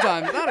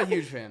 Sometimes, not a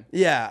huge fan.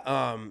 Yeah,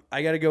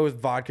 I got to go with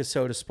vodka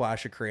soda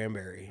splash of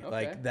cranberry. Okay.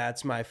 Like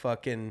that's my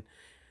fucking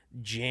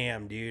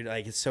jam, dude.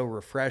 Like it's so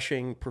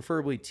refreshing.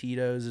 Preferably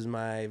Tito's is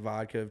my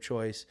vodka of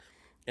choice.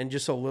 And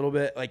just a little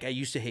bit, like I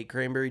used to hate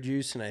cranberry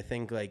juice, and I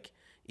think like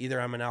either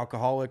I'm an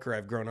alcoholic or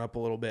I've grown up a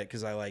little bit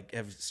because I like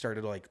have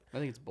started to like. I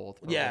think it's both.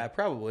 Probably. Yeah,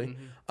 probably.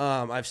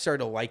 I've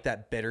started to like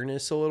that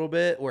bitterness a little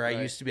bit, where I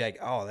Right. used to be like,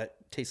 oh, that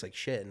tastes like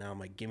shit, and now I'm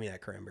like, give me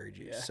that cranberry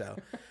juice. So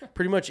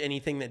pretty much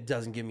anything that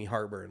doesn't give me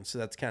heartburn. So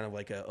that's kind of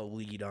like a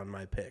lead on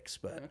my picks,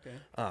 but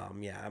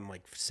yeah, I'm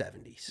like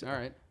 70.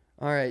 So.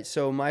 All right,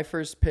 so my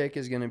first pick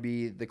is going to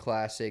be the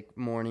classic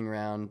morning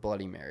round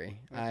Bloody Mary.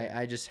 Okay.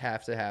 I just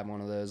have to have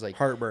one of those. Like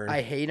heartburn.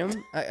 I hate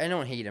them. I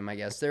don't hate them, I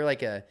guess. They're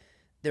like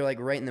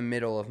right in the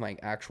middle of my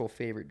actual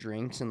favorite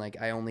drinks, and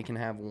like I only can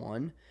have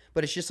one.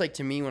 But it's just like,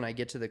 to me, when I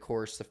get to the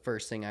course, the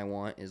first thing I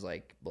want is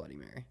like Bloody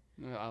Mary.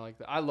 I like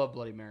that. I love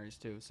Bloody Marys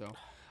too. So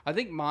I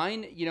think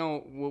mine,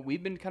 what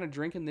we've been kind of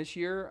drinking this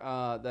year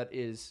that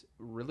is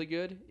really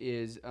good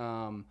is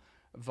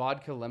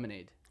vodka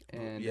lemonade.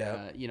 And,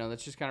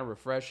 that's just kind of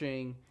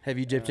refreshing. Have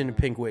you dipped into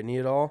Pink Whitney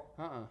at all?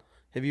 Uh-uh.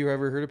 Have you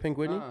ever heard of Pink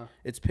Whitney?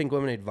 It's pink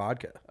lemonade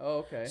vodka. Oh,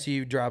 okay. So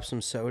you drop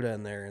some soda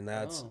in there, and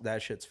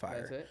that shit's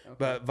fire. That's it? Okay.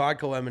 But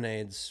vodka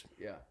lemonades,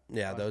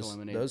 Vodka those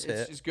lemonade. hit.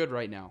 It's just good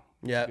right now.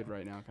 Yeah, good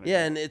right now.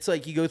 And it's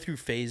like you go through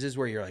phases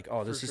where you're like,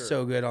 oh, this is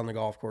so good on the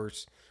golf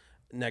course.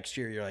 Next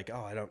year, you're like,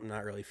 oh, I'm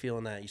not really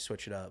feeling that. You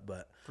switch it up,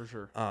 but for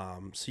sure.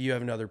 So you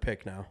have another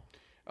pick now.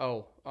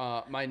 Oh,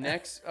 my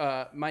next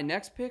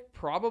pick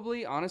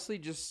probably, honestly,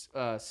 just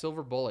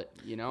Silver Bullet.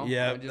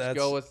 Yeah, just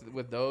go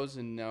with those,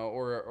 and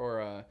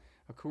or a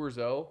Coors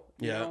O.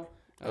 You know?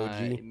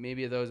 OG.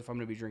 Maybe of those. If I'm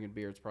gonna be drinking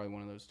beer, it's probably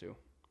one of those two.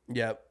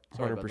 Yep,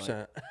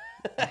 100%.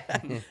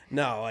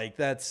 No, like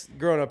that's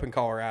growing up in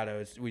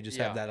Colorado. We just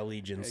have that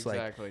allegiance.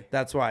 Exactly. Like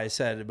that's why I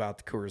said about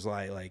the Coors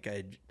Light. Like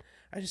I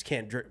just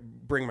can't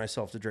bring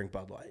myself to drink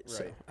Bud Light.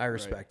 So I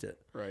respect it.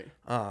 Right.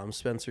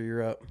 Spencer,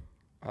 you're up.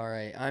 All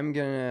right, I'm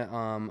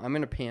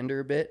gonna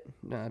pander a bit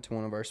to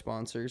one of our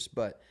sponsors,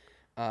 but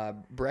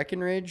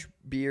Breckenridge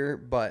beer,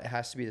 but it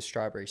has to be the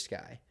Strawberry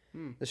Sky.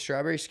 The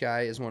Strawberry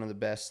Sky is one of the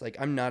best. Like,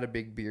 I'm not a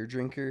big beer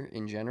drinker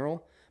in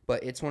general,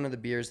 but it's one of the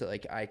beers that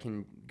like I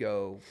can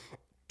go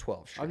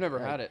 12 straight. I've never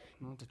Like, had it.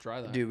 I'll have to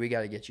try that. Dude, we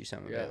got to get you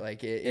some of it.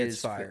 Like It's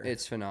is fire.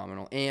 It's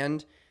phenomenal.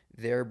 And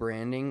their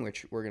branding,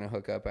 which we're gonna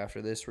hook up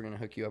after this, we're gonna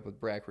hook you up with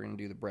Breck. We're gonna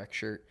do the Breck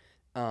shirt.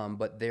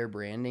 But their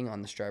branding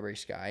on the Strawberry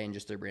Sky and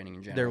just their branding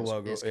in general, Their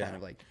logo, is kind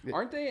of like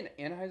Aren't they an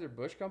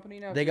Anheuser-Busch company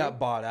now? They too? got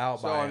bought out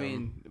So by I them.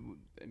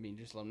 mean,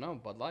 just let them know.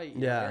 Bud Light,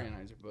 Yeah. they're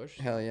Anheuser-Busch.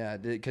 hell yeah,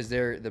 because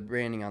the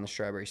branding on the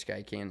Strawberry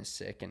Sky can is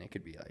sick, and it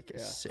could be like a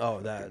sick. Oh,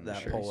 that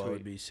fucking shirt. polo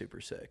would be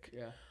super sick.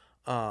 Yeah.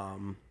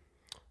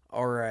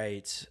 All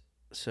right.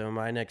 So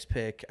my next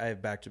pick, I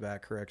have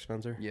back-to-back, correct,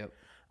 Spencer? Yep.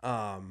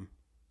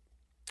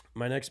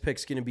 My next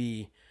pick's gonna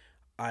be,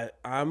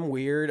 I'm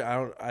weird.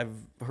 I've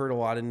heard a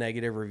lot of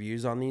negative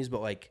reviews on these,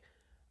 but like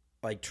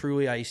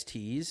Truly iced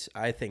teas,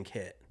 I think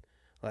hit.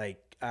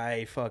 Like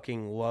I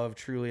fucking love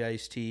Truly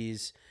iced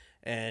teas,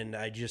 and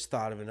I just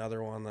thought of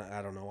another one that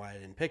I don't know why I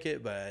didn't pick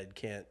it, but I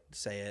can't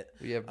say it.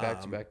 We have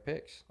back-to-back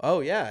picks.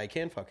 Oh yeah, I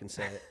can fucking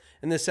say it.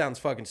 And this sounds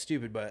fucking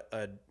stupid, but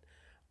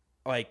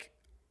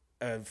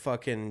a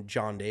fucking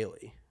John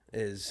Daly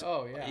is.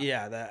 Oh, yeah.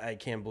 Yeah, that I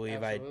can't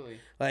believe Absolutely.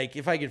 like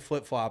if I could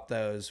flip flop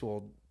those,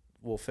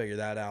 we'll figure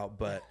that out.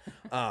 But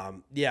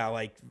yeah,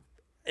 like,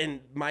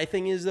 and my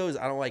thing is though is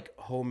I don't like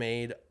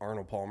homemade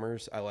Arnold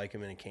Palmers. I like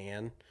them in a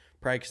can,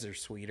 probably because they're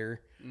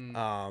sweeter.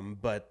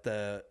 But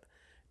the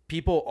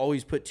people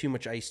always put too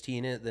much iced tea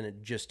in it, then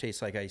it just tastes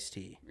like iced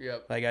tea.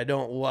 Yep. Like I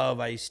don't love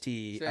iced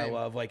tea. I Same.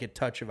 love like a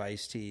touch of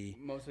iced tea.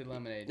 Mostly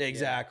lemonade.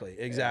 Exactly.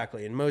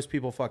 And most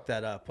people fuck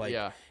that up. Like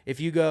Yeah. if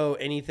you go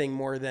anything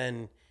more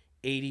than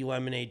 80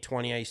 lemonade,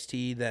 20 iced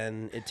tea,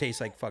 then it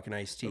tastes like fucking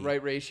iced tea. The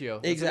right ratio.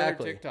 That's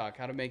Exactly. another TikTok,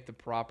 how to make the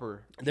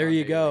proper. There John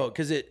you Daly. go.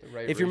 Because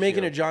right if you're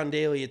making ratio. a John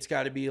Daly, it's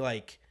got to be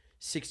like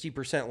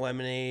 60%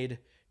 lemonade,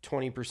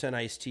 20%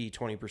 iced tea,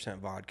 20%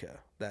 vodka.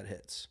 That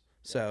hits.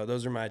 So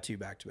those are my two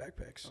back-to-back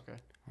picks. Okay.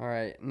 All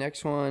right,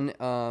 next one.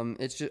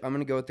 It's just I'm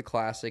gonna go with the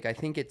classic. I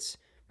think it's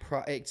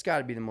got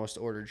to be the most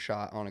ordered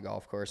shot on a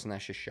golf course, and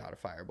that's just shot of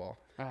Fireball.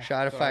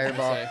 Shot of that's what I was gonna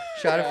Fireball. say.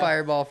 Shot of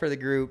Fireball for the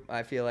group.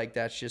 I feel like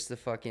that's just the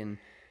fucking.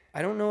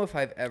 I don't know if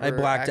I've ever. I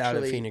blacked out at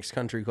actually- Phoenix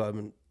Country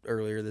Club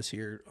earlier this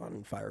year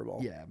on Fireball.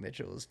 Yeah,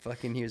 Mitchell was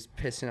fucking. He was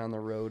pissing on the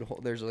road.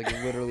 There's like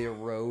literally a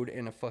road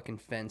and a fucking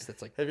fence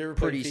that's like. Have you ever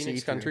pretty played Phoenix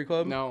see-through. Country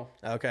Club? No.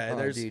 Okay, Oh,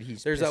 there's dude,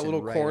 he's there's that pissing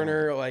little right on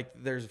corner, like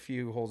there's a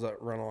few holes that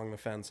run along the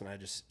fence, and I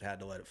just had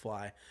to let it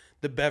fly.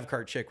 The Bev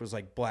cart chick was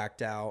like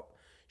blacked out.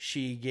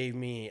 She gave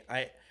me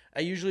I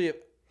usually,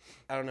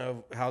 I don't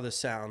know how this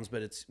sounds,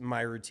 but it's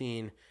my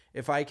routine.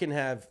 If I can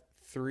have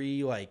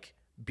 3 like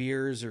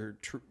beers or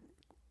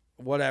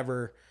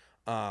whatever,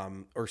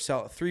 or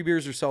 3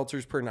 beers or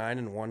seltzers per 9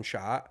 in one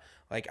shot,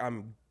 like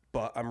I'm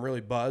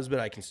really buzzed, but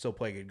I can still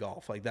play good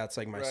golf. Like that's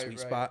like my sweet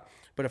spot.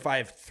 But if I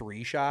have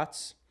 3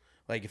 shots,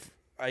 like if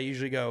I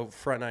usually go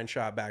front 9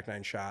 shot, back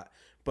 9 shot,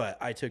 but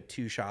I took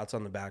 2 shots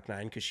on the back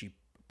 9 because she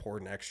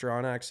poured an extra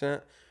on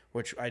accident,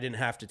 which I didn't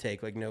have to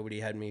take. Like nobody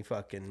had me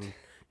fucking,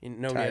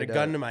 nobody had a Tied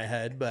gun up. to my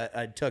head, but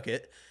I took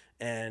it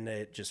and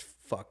it just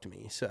fucked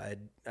me. So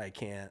I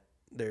can't.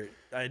 we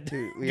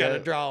gotta gotta-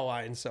 draw a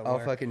line somewhere.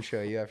 I'll fucking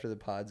show you after the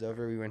pod's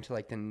over. We went to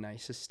like the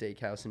nicest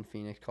steakhouse in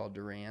Phoenix called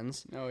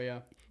Duran's. Oh yeah.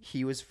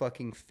 He was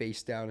fucking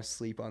face down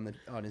asleep on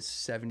his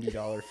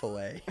 $70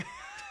 fillet.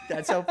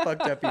 That's how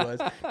fucked up he was.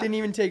 Didn't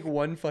even take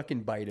one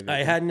fucking bite of it.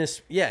 I had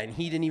and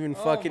he didn't even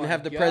fucking my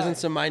have the God.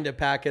 presence of mind to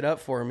pack it up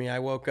for me. I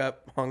woke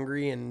up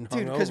hungry and hungover.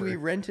 Dude, because we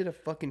rented a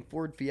fucking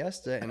Ford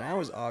Fiesta, and I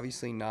was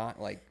obviously not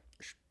like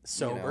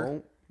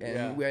Sober. and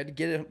Yeah. we had to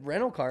get a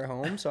rental car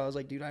home. So I was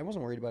like, dude, I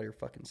wasn't worried about your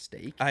fucking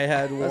steak. I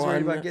had I was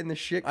worried one. about getting the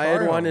shit car I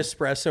had one home.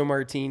 espresso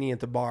martini at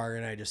the bar,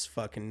 and I just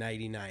fucking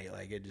nighty night.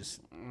 Like it just,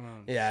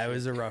 yeah, it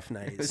was a rough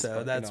night. was So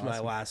fucking that's my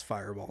awesome. last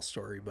Fireball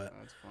story. But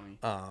That's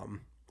funny.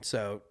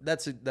 so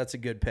that's a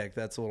good pick.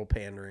 That's a little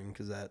pandering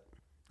because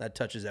that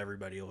touches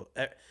everybody.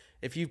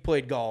 If you've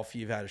played golf,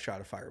 you've had a shot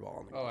of Fireball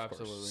on the golf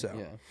course. absolutely. So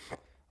Yeah.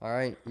 All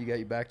right, you got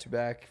your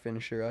back-to-back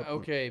finisher up.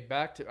 Okay,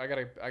 back to I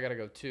gotta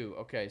go too.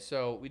 Okay,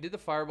 so we did the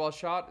Fireball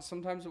shot.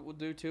 Sometimes what we'll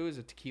do too is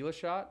a tequila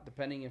shot,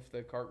 depending if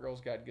the cart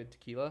girl's got good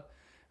tequila.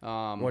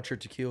 what's your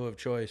tequila of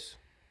choice?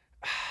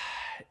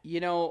 You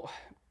know,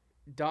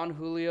 Don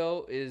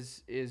Julio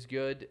is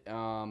good.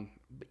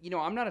 But you know,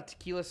 I'm not a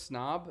tequila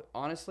snob,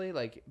 honestly.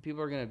 Like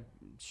people are gonna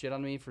shit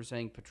on me for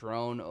saying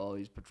Patron. Oh,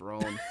 he's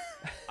Patron.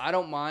 I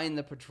don't mind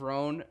the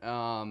Patron.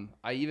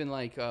 I even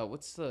like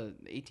what's the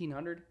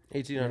 1800?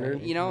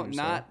 1800. You know,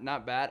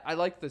 not bad. I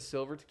like the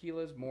silver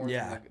tequilas more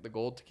Yeah. than the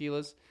gold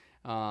tequilas.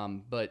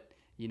 But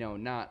you know,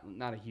 not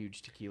a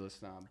huge tequila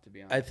snob, to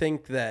be honest. I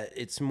think that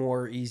it's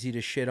more easy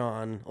to shit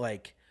on.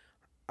 Like,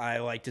 I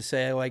like to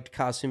say I liked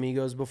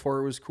Casamigos before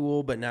it was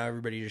cool, but now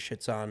everybody just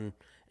shits on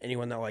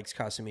anyone that likes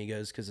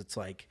Casamigos because it's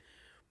like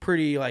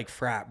pretty like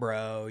frat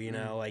bro, you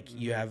know, like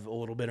you have a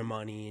little bit of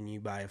money and you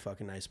buy a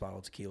fucking nice bottle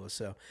of tequila.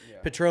 So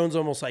Patron's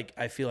almost like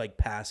I feel like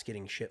past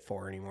getting shit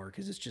for anymore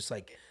because it's just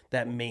like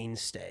that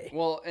mainstay.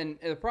 Well, and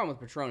the problem with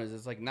Patron is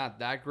it's like not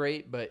that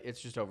great, but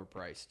it's just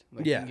overpriced.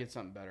 Like Yeah. you can get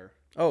something better.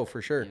 Oh,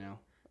 for sure. You know,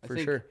 For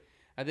sure.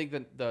 I think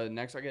that the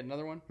next, I get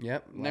another one.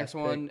 Yep. Next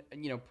last one,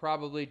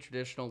 probably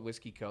traditional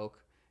whiskey Coke.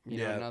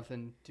 Yeah.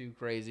 Nothing too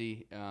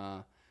crazy.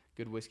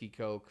 Good whiskey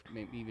Coke,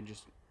 maybe even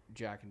just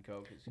Jack and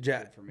Coke is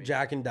Jack, good for me.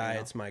 Jack and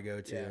Diet's my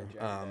go-to. Yeah, Jack and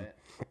Diet.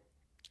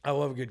 I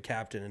love a good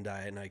Captain and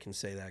Diet, and I can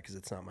say that because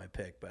it's not my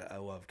pick, but I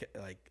love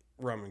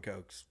rum and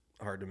Coke's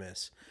hard to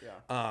miss.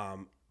 Yeah.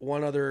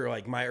 One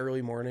other my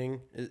early morning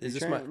is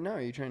this my? No,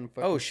 are you trying to?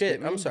 Oh, fucking shit,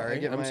 skip me? I'm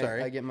sorry, I'm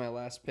sorry. I get my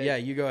last pick. Yeah,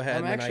 you go ahead.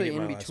 I'm and then I actually get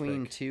my in last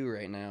between pick. two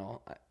right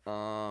now.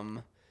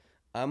 I'm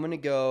gonna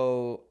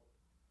go.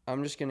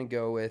 I'm just gonna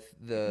go with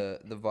the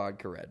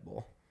vodka Red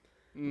Bull.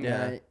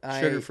 Yeah,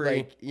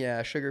 sugar-free.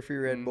 Sugar-free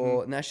Red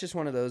Bull, and that's just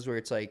one of those where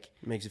it's like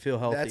Makes you feel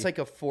healthy. that's like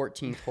a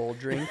 14th hole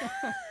drink.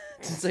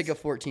 It's like a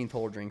 14th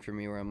hole drink for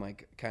me where I'm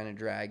like kind of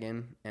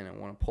dragging and I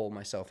want to pull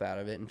myself out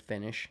of it and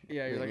finish.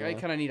 Yeah, you're like, I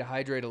kind of need to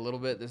hydrate a little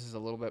bit. This is a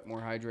little bit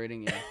more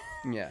hydrating. Yeah.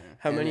 Yeah.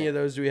 How many of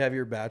those do we have at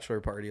your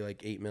bachelor party?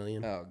 Like 8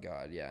 million? Oh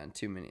God, yeah, and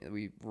too many.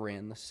 We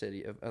ran the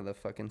city of the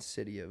fucking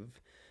city of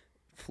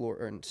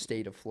Florida, or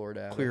state of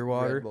Florida. out of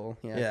Clearwater? Red Bull.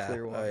 Yeah.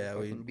 Clearwater. Oh, yeah,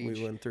 we fucking beach.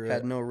 went through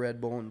Had it. no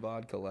Red Bull and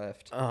vodka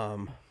left.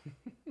 All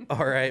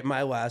right,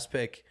 my last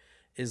pick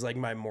is like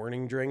my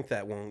morning drink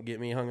that won't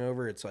get me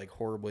hungover. It's like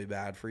horribly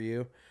bad for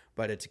you,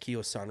 but a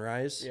tequila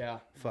sunrise. Yeah.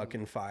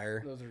 Fucking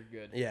fire. Those are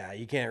good. Yeah,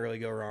 you can't really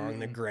go wrong.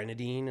 The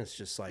grenadine is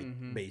just like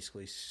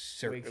basically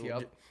Wakes you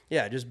up.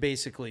 Yeah, just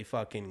basically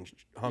fucking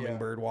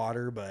hummingbird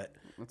water, but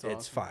That's it's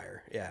awesome.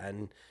 fire. Yeah,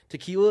 and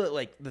tequila,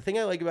 like the thing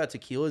I like about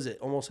tequila is it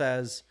almost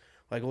has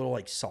like a little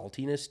like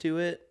saltiness to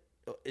it.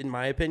 In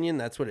my opinion,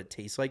 that's what it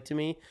tastes like to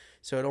me.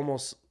 So it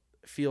almost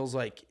feels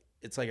like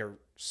it's like a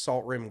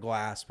salt rim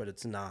glass, but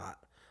it's not.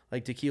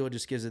 Like tequila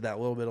just gives it that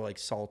little bit of like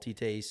salty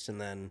taste, and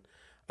then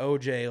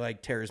OJ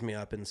like tears me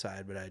up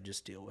inside, but I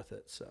just deal with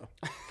it. So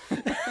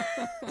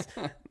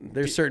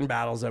there's certain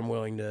battles I'm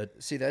willing to.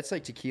 See, that's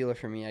like tequila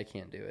for me. I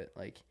can't do it.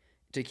 Like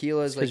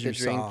tequila is It's 'cause like the you're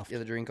drink. soft. Yeah,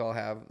 the drink I'll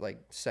have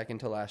like second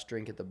to last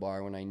drink at the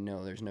bar when I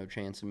know there's no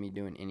chance of me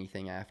doing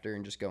anything after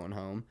and just going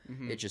home.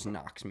 It just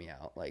knocks me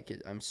out. Like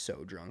I'm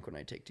so drunk when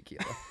I take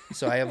tequila,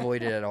 so I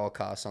avoid it at all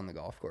costs on the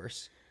golf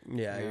course.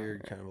 Yeah, you're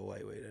kind of a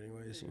lightweight,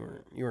 anyways.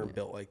 You weren't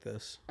built like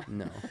this.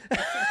 No,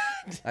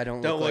 I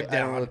don't. Don't look look like, I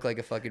don't down. look like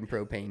a fucking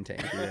propane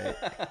tank.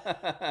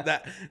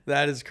 Right?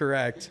 That is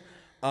correct.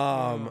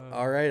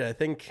 All right, I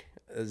think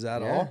is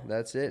that Yeah, all?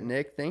 that's it.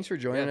 Nick, thanks for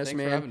joining us, thanks for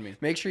man. having me.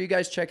 Make sure you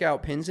guys check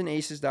out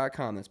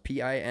pinsandaces.com. That's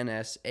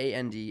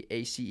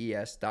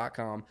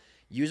pinsandaces.com.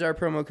 Use our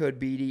promo code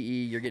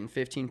BDE. You're getting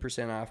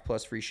 15% off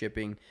plus free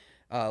shipping.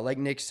 Like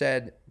Nick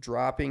said,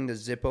 dropping the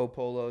Zippo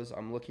polos.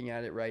 I'm looking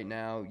at it right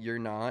now. You're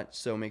not,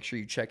 so make sure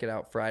you check it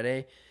out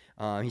Friday.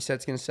 He said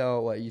it's going to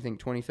sell, what, you think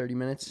 20, 30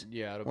 minutes?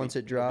 Yeah, Once it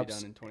it'll be drops.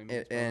 done in 20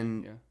 minutes.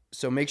 And probably,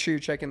 so make sure you're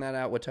checking that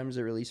out. What time does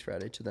it release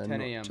Friday to the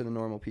 10 a.m. to the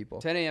normal people?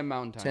 10 a.m.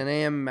 Mountain Time. 10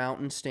 a.m.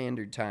 Mountain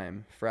Standard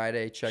Time.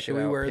 Friday. Check Should it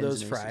out. we wear Pins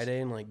those and Aces.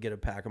 Friday and like get a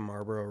pack of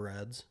Marlboro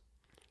Reds?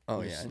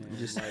 Oh yeah,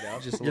 just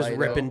Just light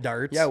ripping up.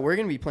 darts. Yeah, we're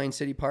gonna be playing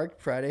City Park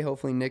Friday.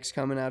 Hopefully, Nick's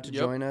coming out to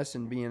Yep. join us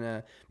and being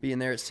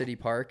there at City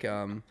Park.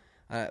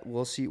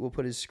 We'll see. We'll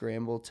put his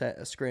scramble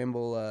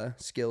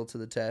skill to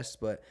the test.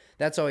 But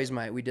that's always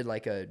we did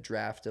like a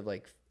draft of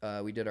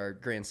we did our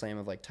Grand Slam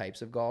of like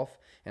types of golf,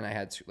 and I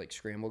had like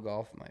scramble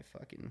golf, my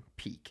fucking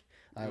peak.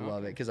 I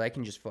love it because I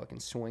can just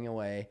fucking swing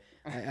away.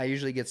 I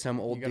usually get some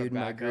old gotta dude in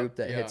my back group up,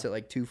 that hits yeah. it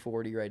like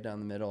 240 right down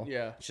the middle.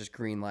 Yeah. Just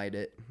green light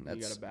it. That's,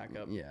 You got to back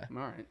up. Yeah. All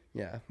right.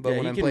 Yeah, but Yeah,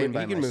 when he I'm can playing mo-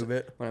 by he can myself, move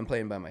it. when I'm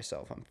playing by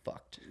myself, I'm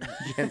fucked.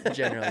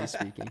 Generally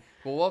speaking.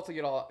 Well, we'll have to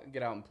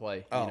get out and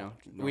play. Oh, you know,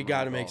 we normal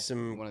got to make golf,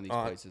 some one of these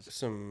places.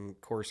 some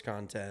course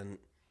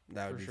content.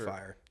 That would be sure.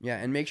 fire. Yeah,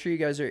 and make sure you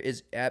guys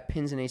is at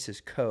Pins and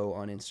Aces Co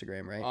on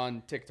Instagram, right?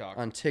 On TikTok.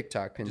 On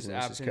TikTok, Pins Just and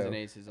at Aces Pins Co. and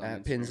Aces on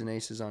At Pins Instagram. and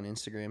Aces on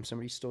Instagram.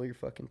 Somebody stole your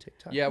fucking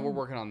TikTok. Yeah, we're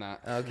working on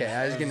that. Okay,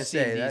 I was gonna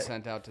say CD that.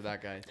 sent out to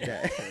that guy.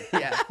 Yeah,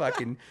 yeah,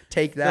 fucking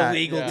take that. The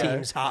legal Yeah.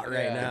 team's hot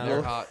right Yeah, now.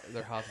 They're hot.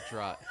 They're hot to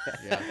trot.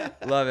 Yeah.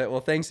 Love it.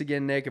 Well, thanks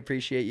again, Nick.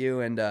 Appreciate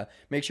you. And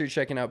make sure you're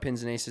checking out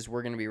Pins and Aces.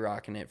 We're going to be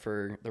rocking it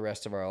for the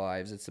rest of our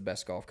lives. It's the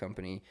best golf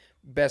company,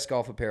 best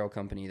golf apparel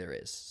company there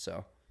is.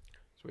 So,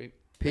 Sweet.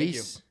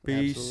 peace.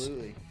 Peace.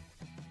 Absolutely.